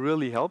movement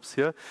really helps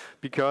here,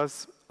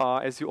 because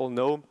as you all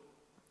know,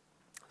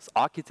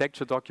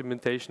 architecture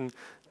documentation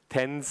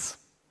tends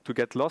to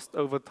get lost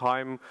over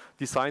time.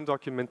 Design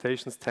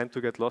documentations tend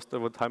to get lost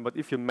over time. But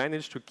if you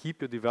manage to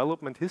keep your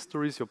development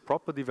histories, your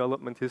proper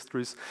development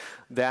histories,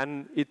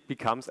 then it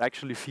becomes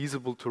actually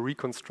feasible to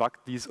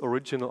reconstruct these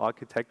original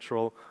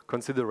architectural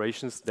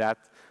considerations that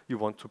you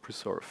want to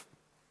preserve.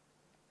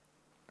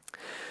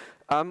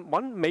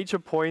 One major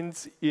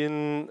point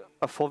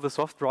for the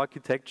software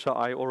architecture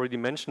I already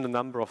mentioned a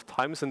number of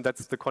times, and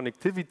that's the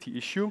connectivity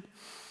issue.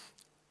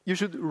 You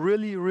should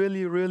really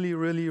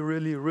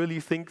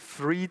think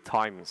 3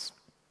 times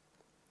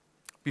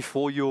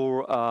before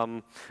you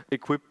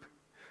equip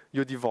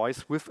your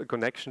device with a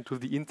connection to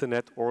the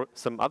internet or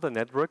some other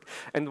network.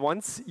 And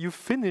once you've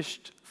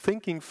finished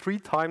thinking 3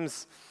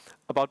 times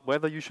about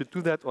whether you should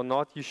do that or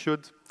not, you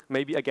should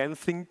maybe again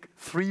think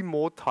 3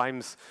 more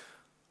times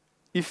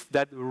if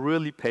that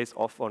really pays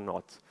off or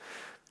not.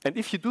 And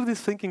if you do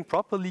this thinking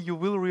properly, you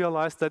will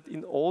realize that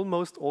in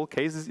almost all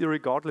cases,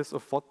 irregardless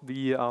of what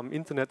the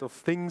Internet of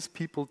Things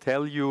people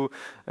tell you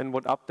and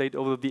what update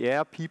over the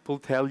air people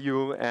tell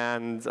you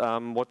and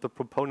what the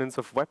proponents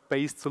of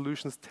web-based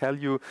solutions tell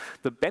you,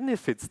 the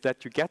benefits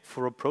that you get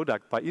for a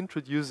product by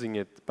introducing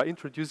it, by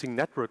introducing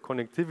network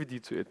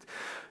connectivity to it,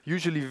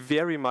 usually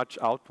very much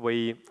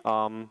outweigh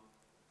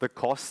the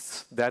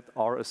costs that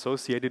are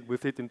associated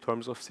with it in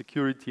terms of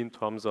security, in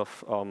terms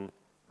of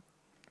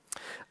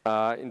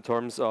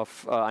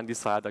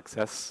undesired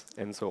access,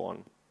 and so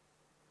on.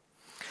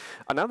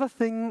 Another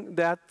thing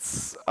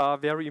that's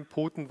very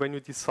important when you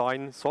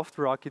design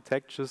software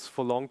architectures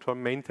for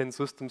long-term maintenance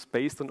systems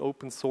based on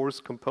open source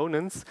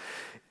components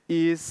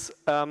is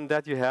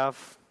that you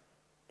have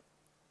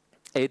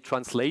a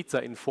translator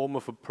in form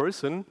of a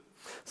person.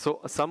 So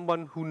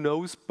someone who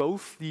knows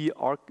both the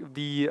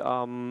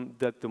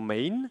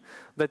domain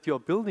that you are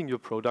building your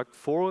product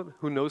for,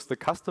 who knows the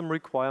custom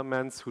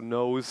requirements, who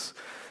knows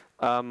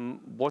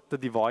what the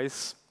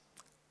device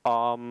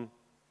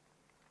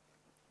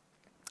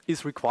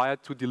is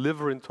required to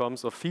deliver in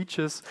terms of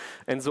features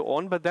and so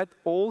on, but that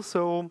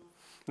also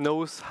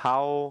knows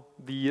how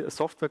the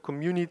software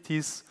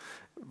communities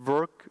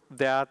work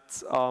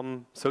that,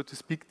 so to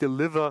speak,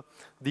 deliver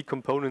the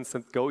components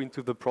that go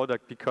into the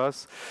product,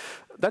 because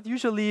that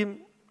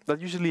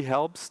usually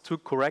helps to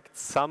correct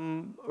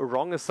some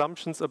wrong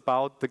assumptions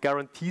about the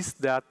guarantees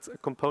that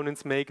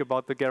components make,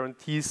 about the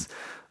guarantees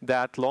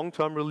that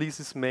long-term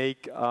releases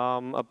make,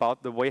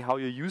 about the way how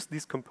you use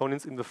these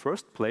components in the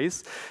first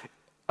place.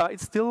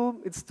 It's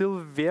still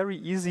very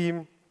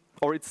easy,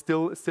 or it's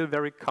still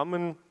very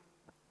common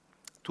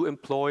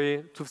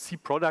to see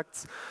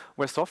products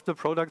where software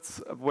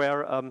products,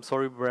 where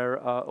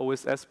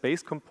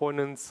OSS-based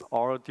components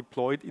are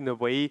deployed in a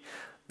way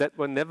that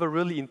were never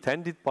really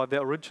intended by the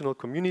original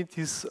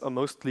communities,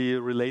 mostly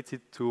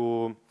related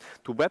to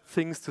web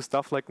things, to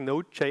stuff like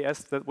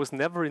Node.js that was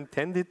never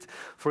intended,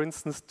 for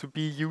instance, to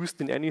be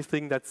used in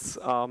anything that's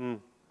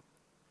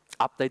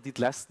updated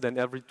less than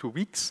every 2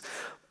 weeks.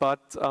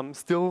 But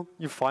still,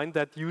 you find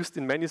that used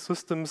in many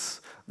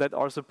systems that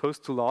are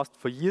supposed to last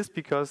for years,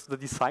 because the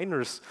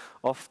designers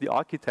of the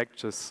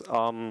architectures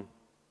were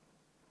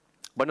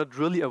not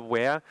really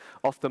aware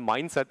of the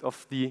mindset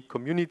of the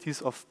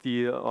communities, of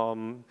the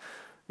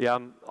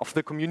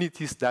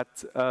communities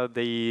that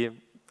they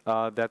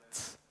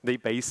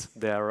base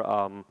their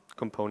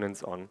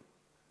components on.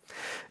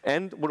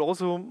 And what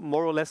also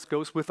more or less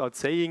goes without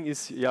saying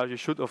is, you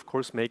should of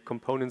course make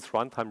components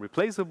runtime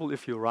replaceable.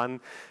 If you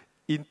run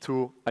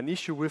into an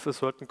issue with a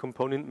certain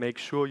component, make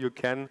sure you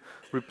can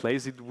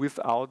replace it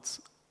without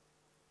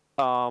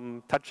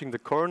touching the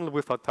kernel,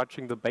 without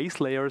touching the base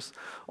layers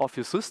of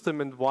your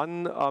system. And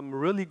one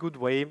really good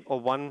way,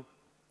 or one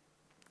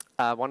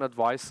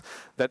advice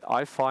that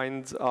I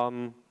find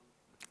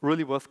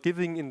really worth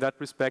giving in that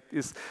respect,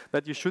 is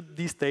that you should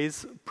these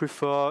days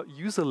prefer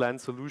user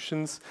land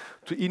solutions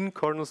to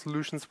in-kernel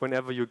solutions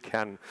whenever you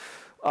can.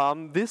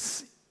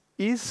 This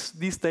is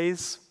these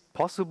days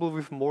possible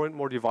with more and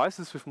more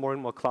devices, with more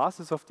and more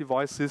classes of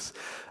devices.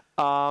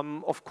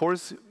 Of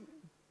course,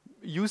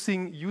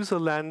 using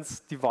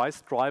userland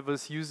device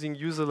drivers, using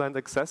userland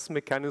access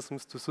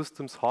mechanisms to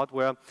systems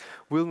hardware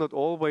will not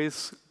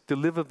always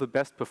deliver the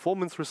best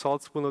performance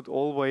results, will not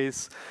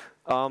always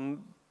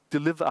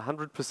deliver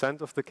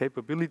 100% of the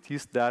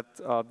capabilities that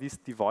these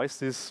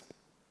devices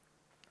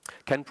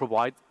can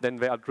provide. Then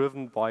they are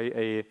driven by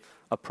a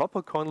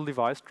proper kernel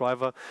device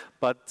driver.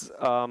 But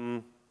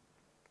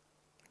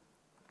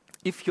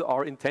if you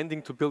are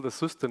intending to build a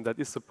system that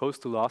is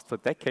supposed to last for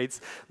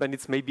decades, then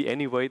it's maybe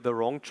anyway the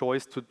wrong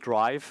choice to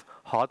drive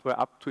hardware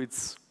up to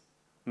its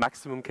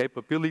maximum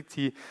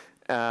capability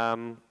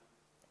and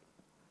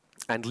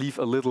leave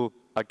a little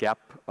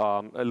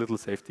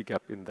safety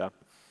gap in there.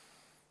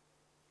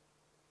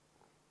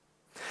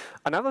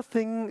 Another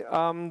thing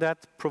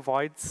that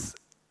provides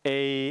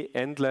an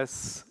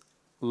endless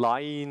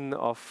line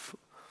of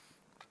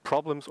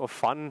problems or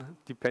fun,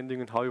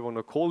 depending on how you want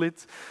to call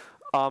it,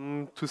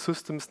 to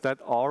systems that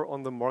are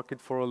on the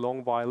market for a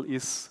long while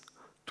is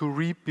to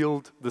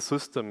rebuild the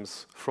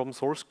systems from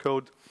source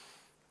code.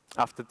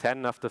 After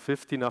 10, after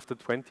 15, after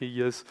 20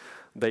 years,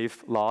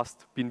 they've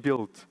last been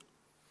built.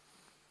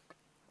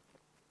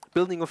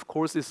 Building, of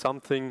course, is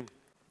something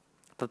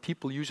that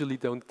people usually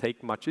don't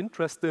take much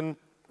interest in.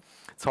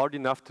 It's hard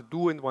enough to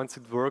do, and once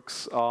it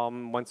works,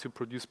 once you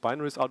produce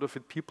binaries out of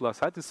it, people are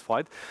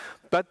satisfied.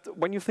 But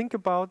when you think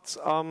about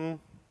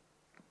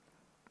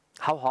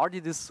how hard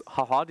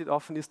it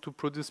often is to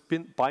produce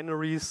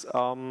binaries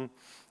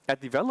at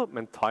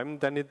development time,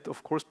 then it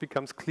of course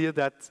becomes clear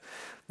that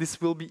this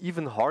will be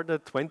even harder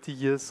 20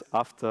 years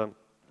after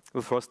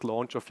the first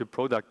launch of your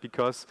product,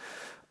 because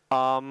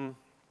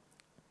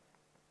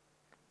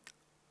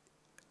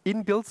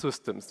in build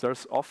systems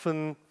there's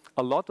often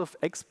a lot of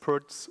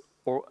experts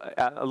or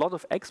a lot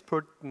of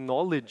expert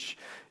knowledge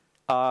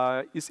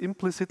is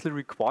implicitly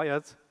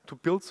required to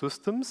build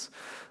systems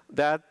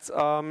that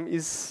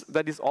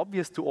is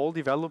obvious to all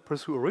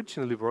developers who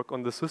originally work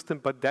on the system,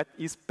 but that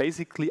is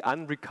basically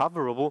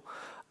unrecoverable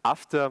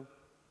after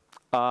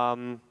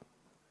 20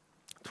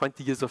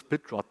 years of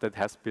bit rot that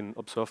has been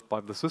observed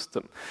by the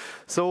system.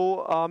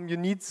 So you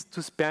need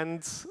to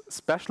spend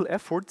special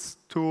efforts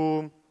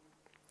to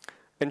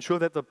ensure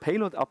that the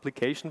payload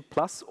application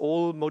plus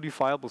all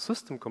modifiable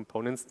system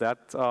components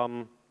that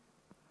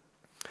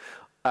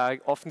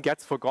often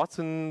gets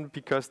forgotten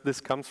because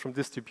this comes from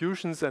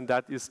distributions and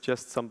that is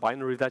just some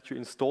binary that you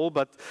install.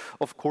 But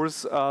of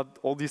course,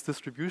 all these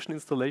distribution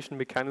installation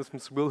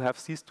mechanisms will have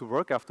ceased to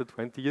work after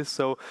 20 years.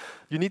 So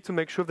you need to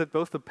make sure that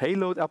both the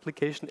payload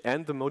application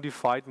and the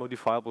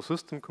modifiable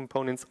system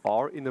components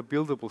are in a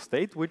buildable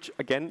state, which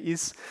again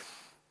is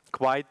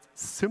quite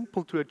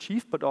simple to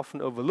achieve but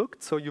often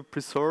overlooked. So you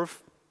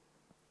preserve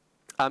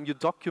your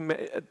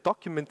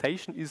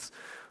documentation is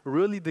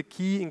really the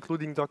key,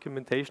 including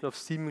documentation of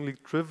seemingly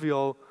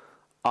trivial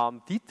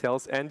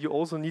details, and you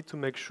also need to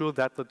make sure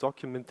that the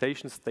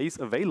documentation stays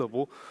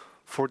available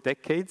for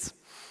decades.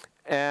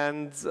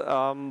 And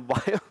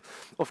while,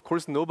 of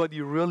course,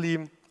 nobody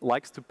really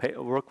likes to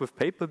work with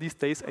paper these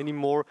days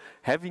anymore,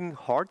 having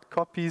hard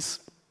copies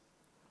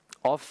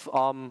of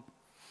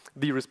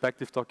the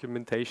respective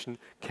documentation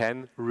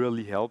can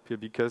really help you,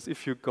 because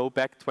if you go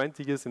back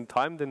 20 years in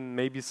time, then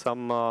maybe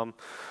some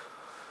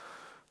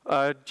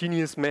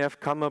genius may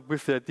have come up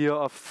with the idea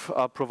of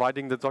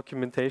providing the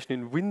documentation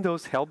in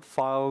Windows help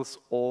files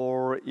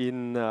or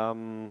in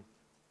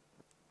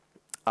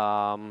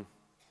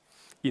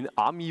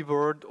Army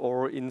Word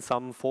or in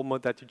some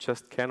format that you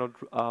just cannot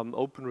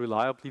open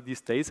reliably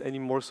these days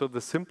anymore. So the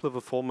simpler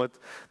the format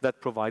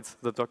that provides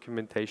the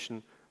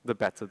documentation, the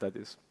better that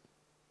is.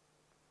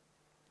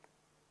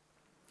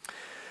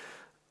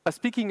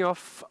 Speaking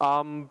of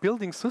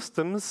building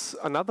systems,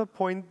 another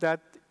point that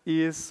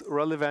is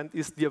relevant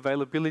is the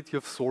availability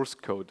of source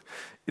code.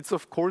 It's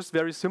of course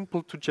very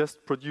simple to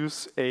just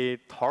produce a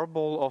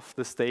tarball of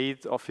the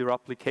state of your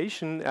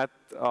application at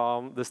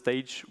the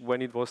stage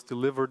when it was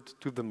delivered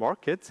to the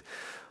market.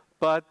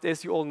 But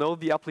as you all know,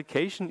 the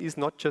application is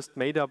not just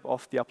made up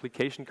of the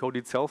application code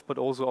itself, but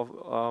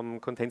also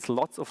contains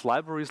lots of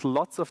libraries,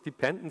 lots of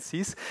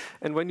dependencies.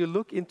 And when you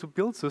look into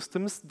build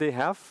systems, they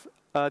have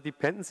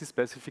dependency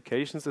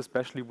specifications,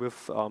 especially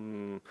with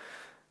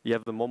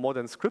the more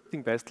modern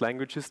scripting-based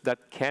languages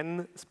that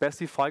can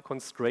specify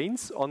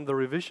constraints on the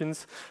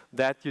revisions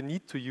that you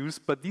need to use.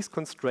 But these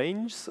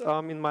constraints,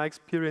 in my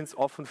experience,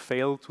 often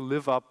fail to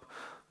live up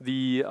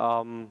the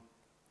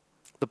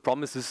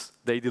promises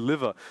they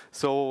deliver.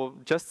 So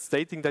just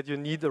stating that you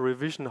need a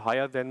revision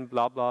higher than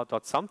blah blah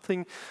dot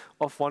something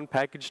of one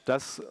package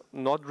does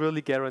not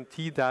really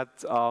guarantee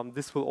that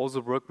this will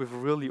also work with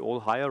really all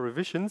higher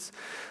revisions.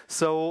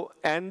 So,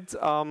 and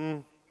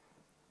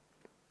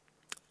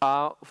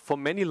for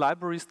many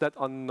libraries that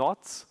are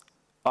not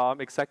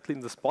exactly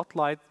in the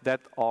spotlight,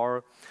 that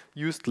are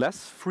used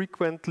less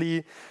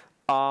frequently,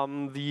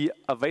 the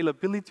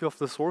availability of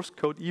the source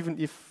code, even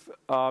if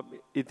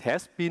it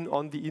has been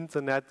on the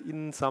internet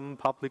in some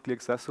publicly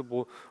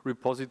accessible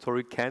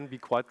repository, can be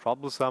quite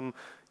troublesome,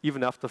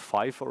 even after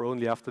 5 or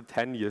only after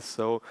 10 years.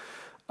 So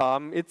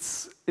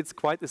it's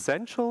quite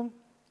essential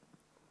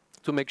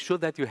to make sure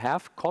that you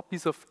have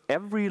copies of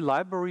every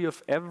library,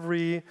 of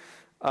every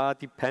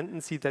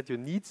dependency that you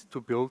need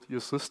to build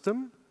your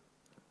system.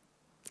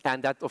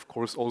 And that, of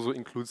course, also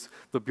includes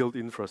the build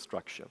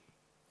infrastructure.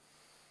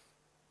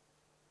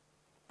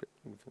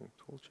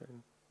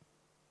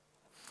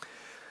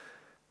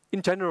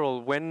 In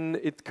general, when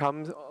it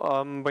comes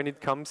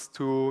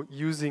to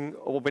using,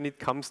 or when it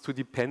comes to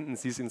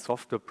dependencies in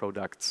software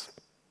products,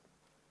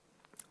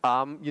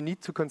 you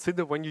need to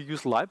consider when you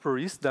use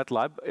libraries that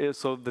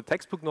so the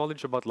textbook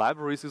knowledge about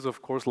libraries is,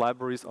 of course,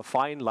 libraries are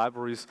fine,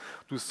 libraries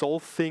do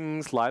solve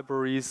things,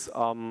 libraries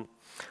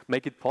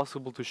make it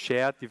possible to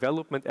share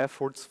development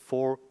efforts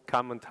for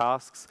common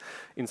tasks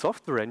in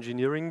software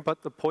engineering.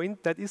 But the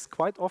point that is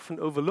quite often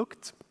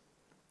overlooked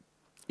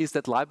is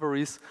that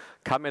libraries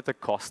come at a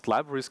cost.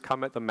 Libraries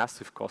come at a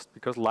massive cost,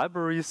 because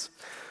libraries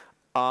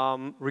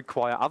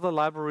require other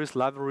libraries,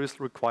 libraries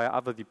require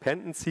other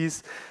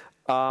dependencies.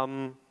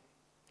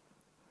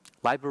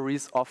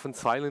 Libraries often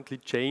silently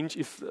change.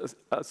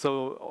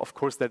 So, of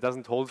course, that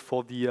doesn't hold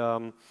for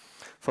the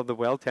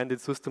well-tended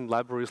system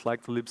libraries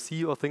like the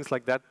libc or things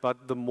like that.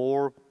 But the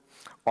more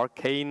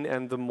arcane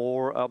and the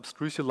more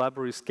abstruse your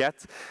libraries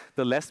get,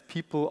 the less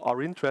people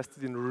are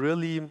interested in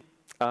really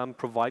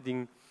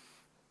providing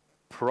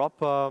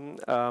proper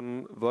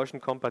version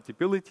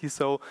compatibility.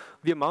 So,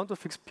 the amount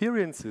of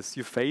experiences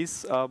you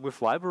face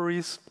with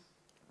libraries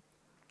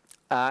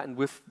and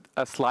with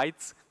a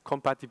slight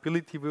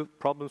compatibility with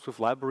problems with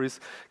libraries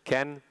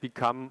can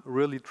become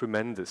really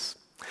tremendous.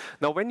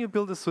 Now, when you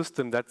build a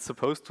system that's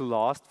supposed to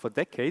last for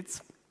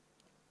decades,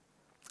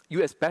 you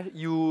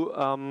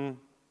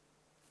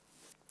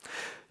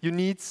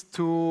need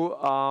to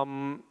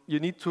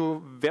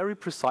very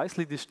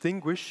precisely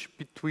distinguish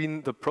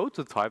between the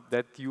prototype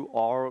that you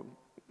are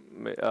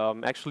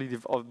actually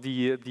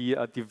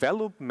the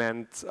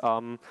development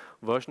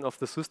version of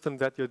the system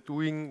that you're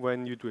doing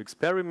when you do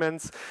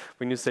experiments,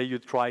 when you say you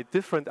try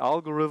different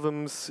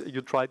algorithms, you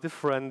try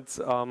different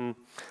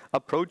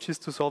approaches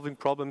to solving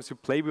problems, you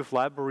play with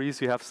libraries,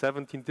 you have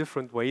 17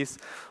 different ways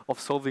of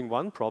solving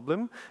one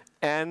problem,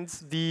 and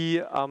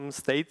the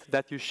state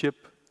that you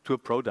ship to a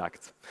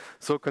product.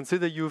 So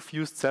consider you've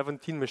used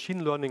 17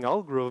 machine learning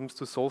algorithms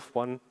to solve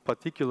one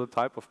particular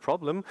type of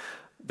problem.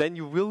 Then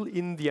you will,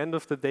 in the end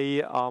of the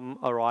day,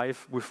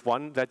 arrive with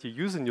one that you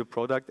use in your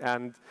product,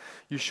 and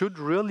you should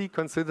really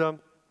consider,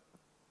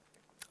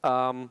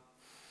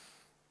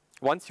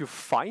 once you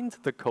find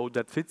the code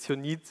that fits your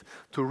needs,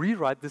 to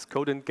rewrite this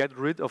code and get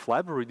rid of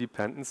library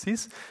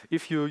dependencies.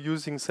 If you're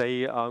using,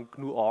 say,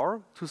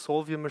 GNU-R to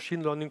solve your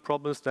machine learning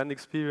problems, then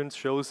experience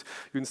shows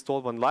you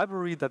install one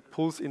library that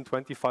pulls in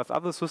 25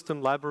 other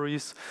system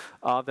libraries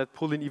that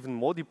pull in even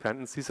more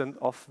dependencies, and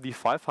of the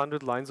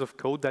 500 lines of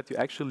code that you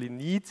actually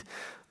need,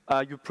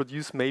 you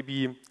produce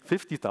maybe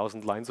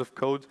 50,000 lines of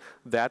code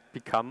that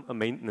become a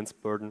maintenance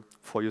burden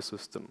for your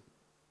system.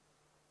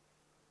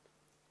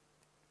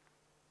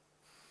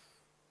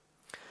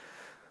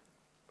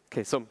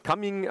 Okay, so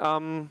coming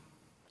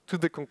to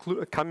the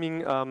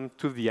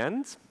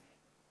end,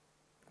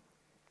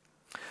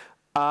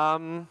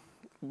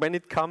 when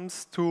it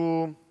comes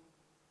to,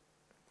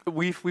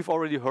 we've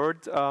already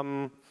heard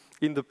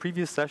in the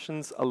previous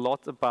sessions a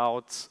lot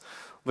about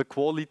the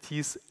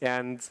qualities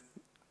and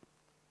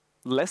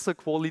lesser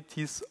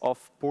qualities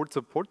of board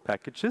support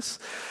packages,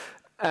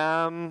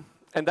 and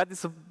that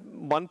is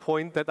one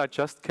point that I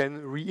just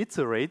can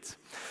reiterate.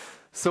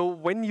 So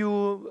when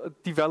you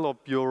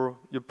develop your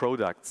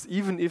products,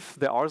 even if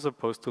they are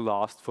supposed to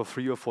last for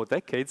 3 or 4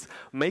 decades,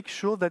 make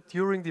sure that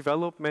during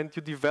development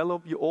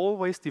you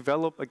always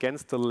develop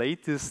against the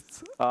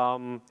latest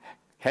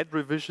head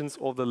revisions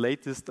or the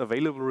latest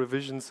available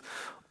revisions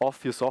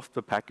of your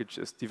software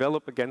packages.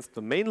 Develop against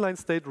the mainline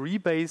state,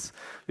 rebase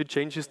your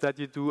changes that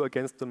you do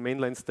against the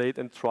mainline state,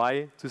 and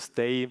try to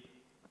stay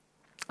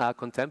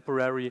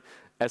contemporary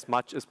as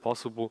much as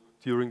possible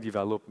during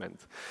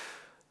development.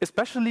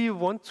 Especially you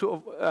want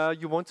to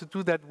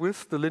do that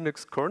with the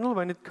Linux kernel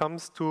when it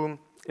comes to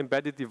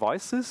embedded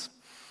devices.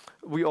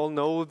 We all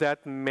know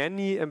that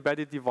many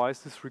embedded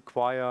devices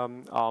require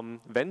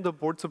vendor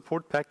board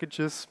support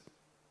packages,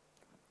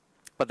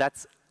 but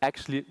that's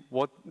actually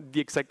the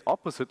exact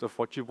opposite of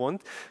what you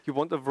want. You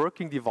want a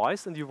working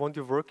device, and you want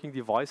your working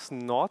device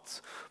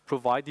not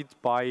provided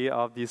by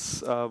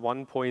this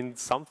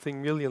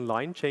 1-point-something million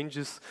line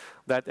changes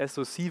that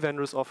SoC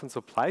vendors often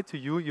supply to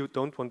you. You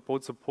don't want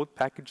board support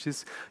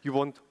packages, you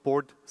want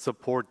board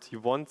support. You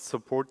want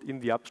support in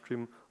the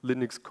upstream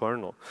Linux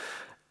kernel.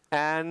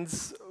 And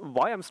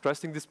why I'm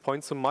stressing this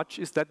point so much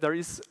is that there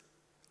is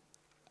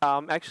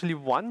actually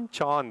one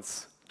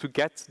chance to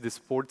get this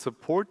board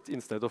support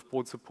instead of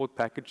board support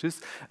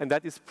packages, and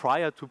that is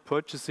prior to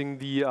purchasing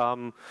the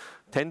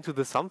 10 to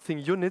the something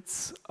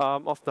units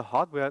of the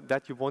hardware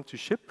that you want to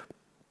ship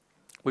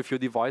with your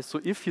device. So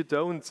if you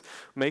don't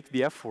make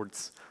the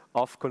efforts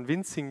of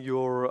convincing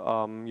your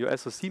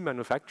SoC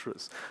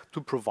manufacturers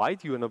to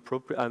provide you an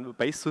appropriate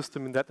base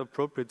system in that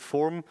appropriate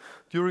form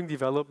during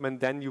development,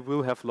 then you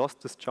will have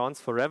lost this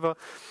chance forever.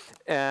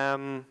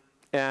 And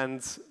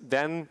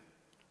then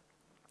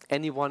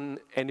anyone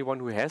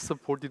who has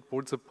supported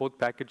board support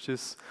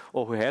packages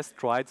or who has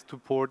tried to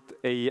port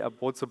a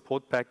board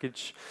support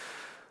package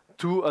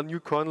to a new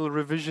kernel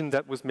revision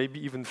that was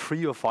maybe even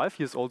 3 or 5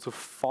 years old, so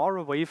far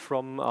away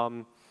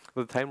from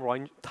the time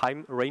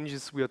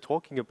ranges we are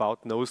talking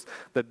about, knows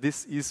that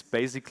this is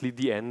basically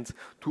the end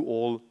to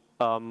all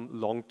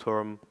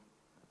long-term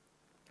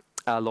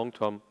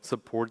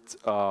support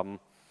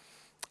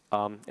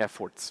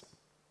efforts.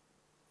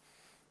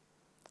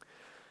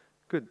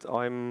 Good,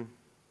 I'm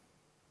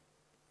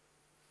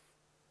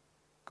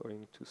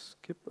going to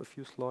skip a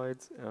few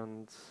slides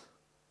and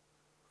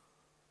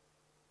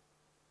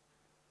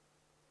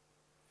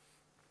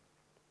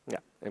yeah,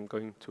 I'm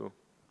going to.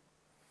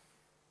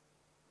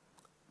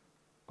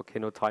 Okay,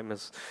 no, time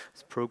has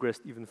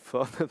progressed even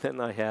further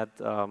than I had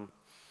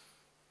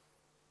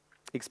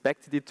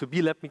expected it to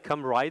be. Let me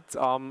come right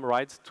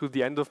to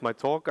the end of my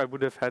talk. I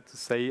would have had to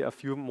say a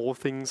few more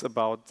things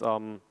about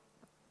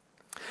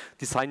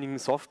designing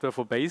software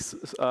for base,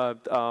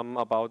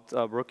 about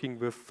working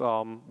with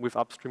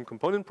upstream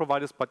component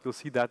providers, but you'll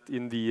see that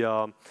in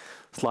the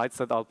slides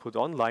that I'll put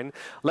online.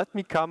 Let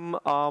me come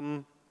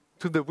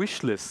to the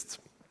wish list,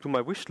 to my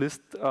wish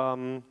list,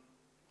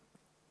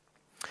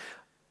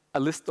 a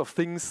list of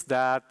things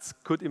that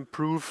could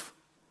improve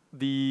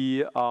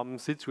the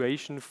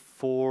situation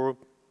for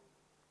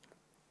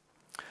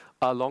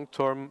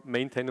long-term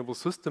maintainable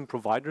system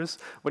providers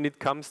when it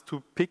comes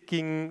to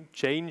picking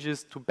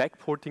changes, to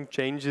backporting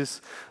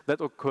changes that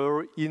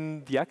occur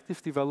in the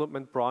active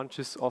development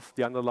branches of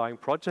the underlying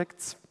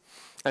projects,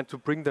 and to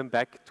bring them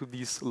back to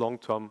these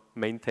long-term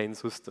maintained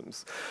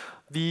systems.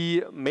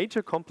 The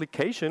major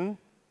complication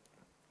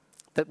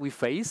that we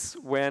face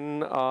when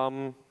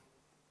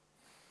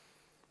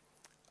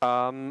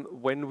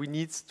we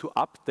need to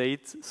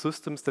update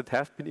systems that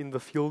have been in the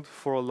field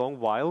for a long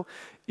while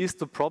is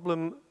the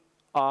problem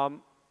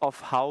of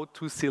how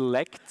to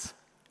select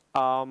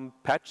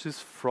patches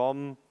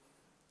from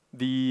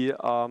the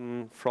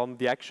ongoing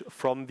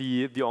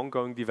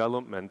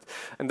development,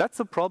 and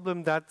that's a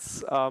problem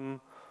that's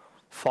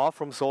far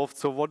from solved.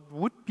 So what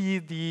would be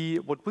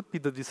the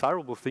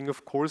desirable thing,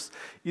 of course,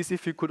 is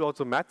if you could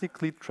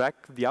automatically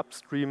track the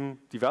upstream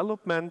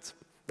development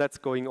that's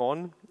going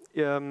on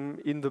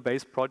in the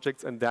base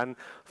projects, and then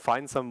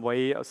find some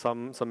way,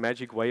 some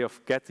magic way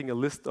of getting a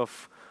list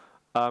of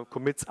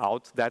commits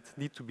out that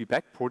need to be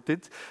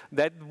backported.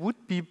 That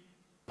would be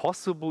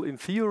possible in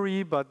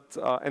theory, but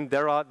and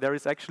there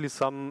is actually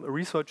some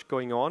research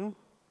going on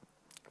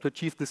to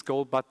achieve this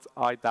goal, but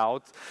I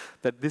doubt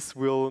that this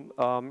will,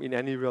 in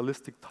any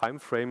realistic time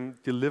frame,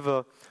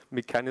 deliver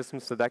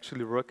mechanisms that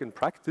actually work in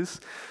practice.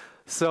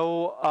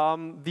 So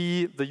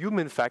the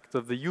human factor,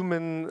 the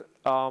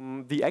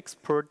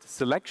expert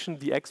selection,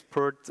 the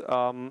expert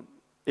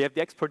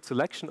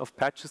selection of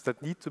patches that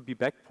need to be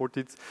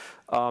backported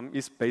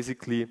is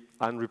basically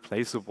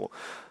unreplaceable.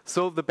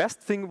 So the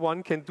best thing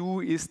one can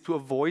do is to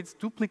avoid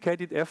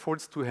duplicated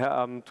efforts, to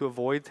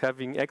avoid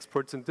having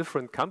experts in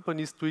different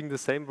companies doing the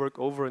same work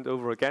over and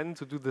over again,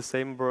 to do the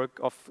same work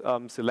of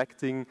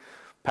selecting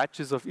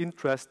patches of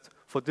interest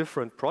for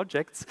different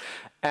projects.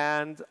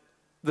 And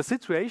the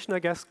situation, I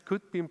guess,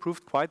 could be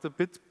improved quite a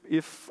bit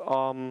if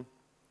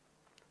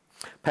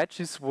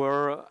patches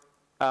were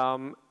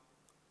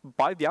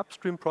by the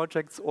upstream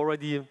projects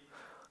already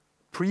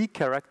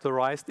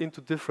pre-characterized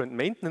into different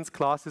maintenance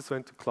classes, or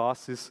into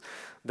classes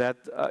that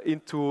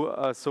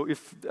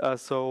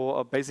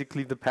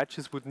basically the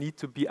patches would need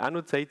to be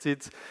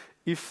annotated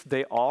if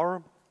there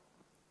are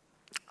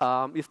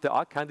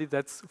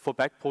candidates for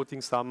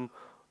backporting. Some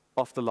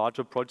of the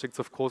larger projects,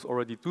 of course,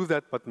 already do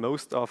that, but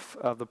most of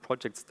the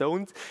projects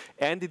don't.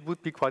 And it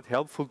would be quite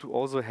helpful to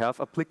also have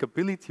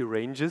applicability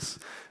ranges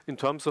in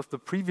terms of the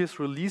previous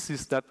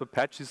releases that the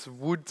patches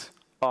would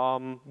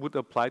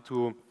apply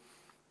to,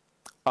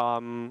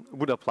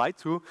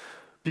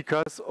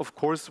 because of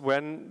course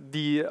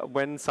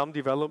when some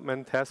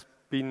development has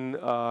been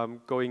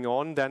going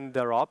on, then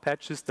there are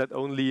patches that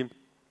only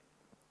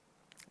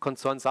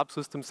concern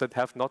subsystems that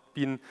have not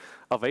been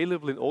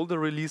available in older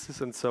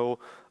releases, and so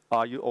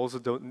you also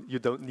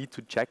don't need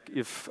to check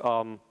if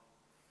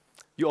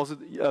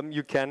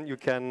you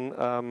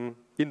can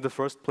in the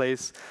first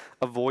place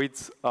avoid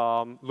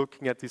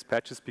looking at these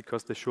patches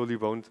because they surely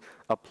won't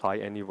apply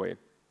anyway.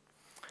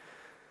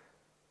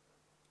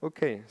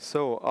 Okay,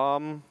 so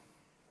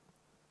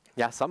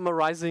yeah,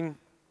 summarizing,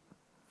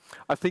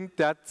 I think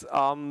that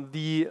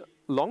the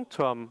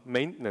long-term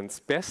maintenance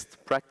best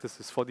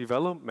practices for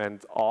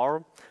development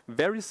are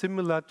very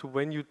similar to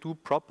when you do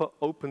proper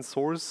open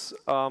source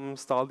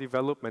style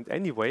development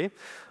anyway.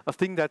 I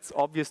think that's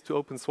obvious to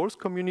open source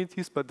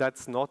communities, but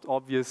that's not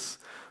obvious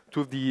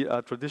to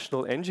the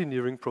traditional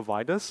engineering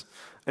providers.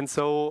 And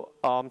so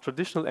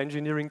traditional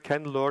engineering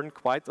can learn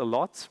quite a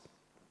lot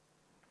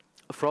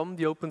from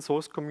the open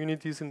source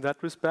communities in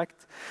that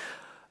respect.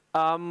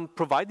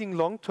 Providing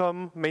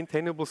long-term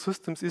maintainable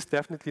systems is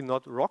definitely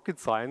not rocket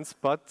science,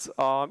 but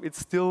it's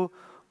still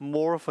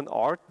more of an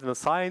art than a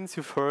science.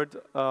 You've heard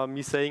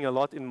me saying a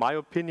lot, in my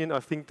opinion, I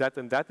think that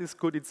and that is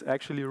good. It's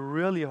actually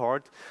really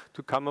hard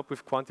to come up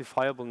with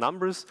quantifiable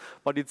numbers,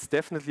 but it's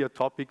definitely a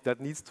topic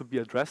that needs to be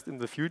addressed in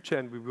the future,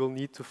 and we will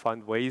need to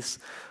find ways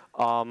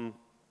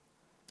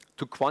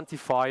to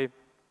quantify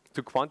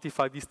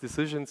these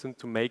decisions and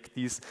to make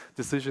these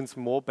decisions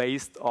more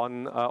based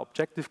on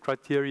objective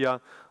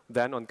criteria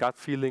than on gut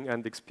feeling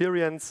and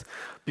experience,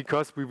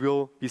 because we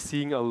will be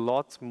seeing a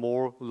lot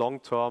more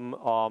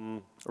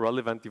long-term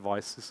relevant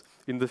devices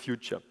in the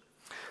future.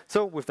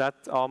 So with that,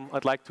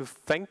 I'd like to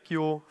thank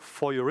you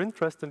for your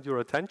interest and your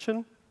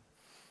attention.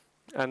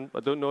 And I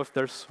don't know if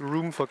there's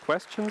room for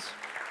questions.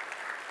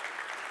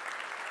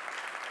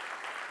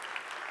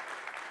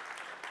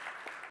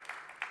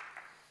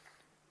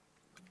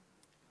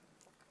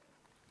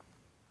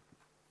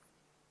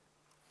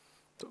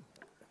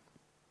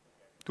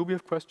 Do we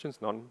have questions?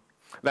 None.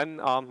 Then,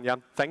 yeah,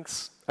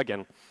 thanks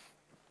again.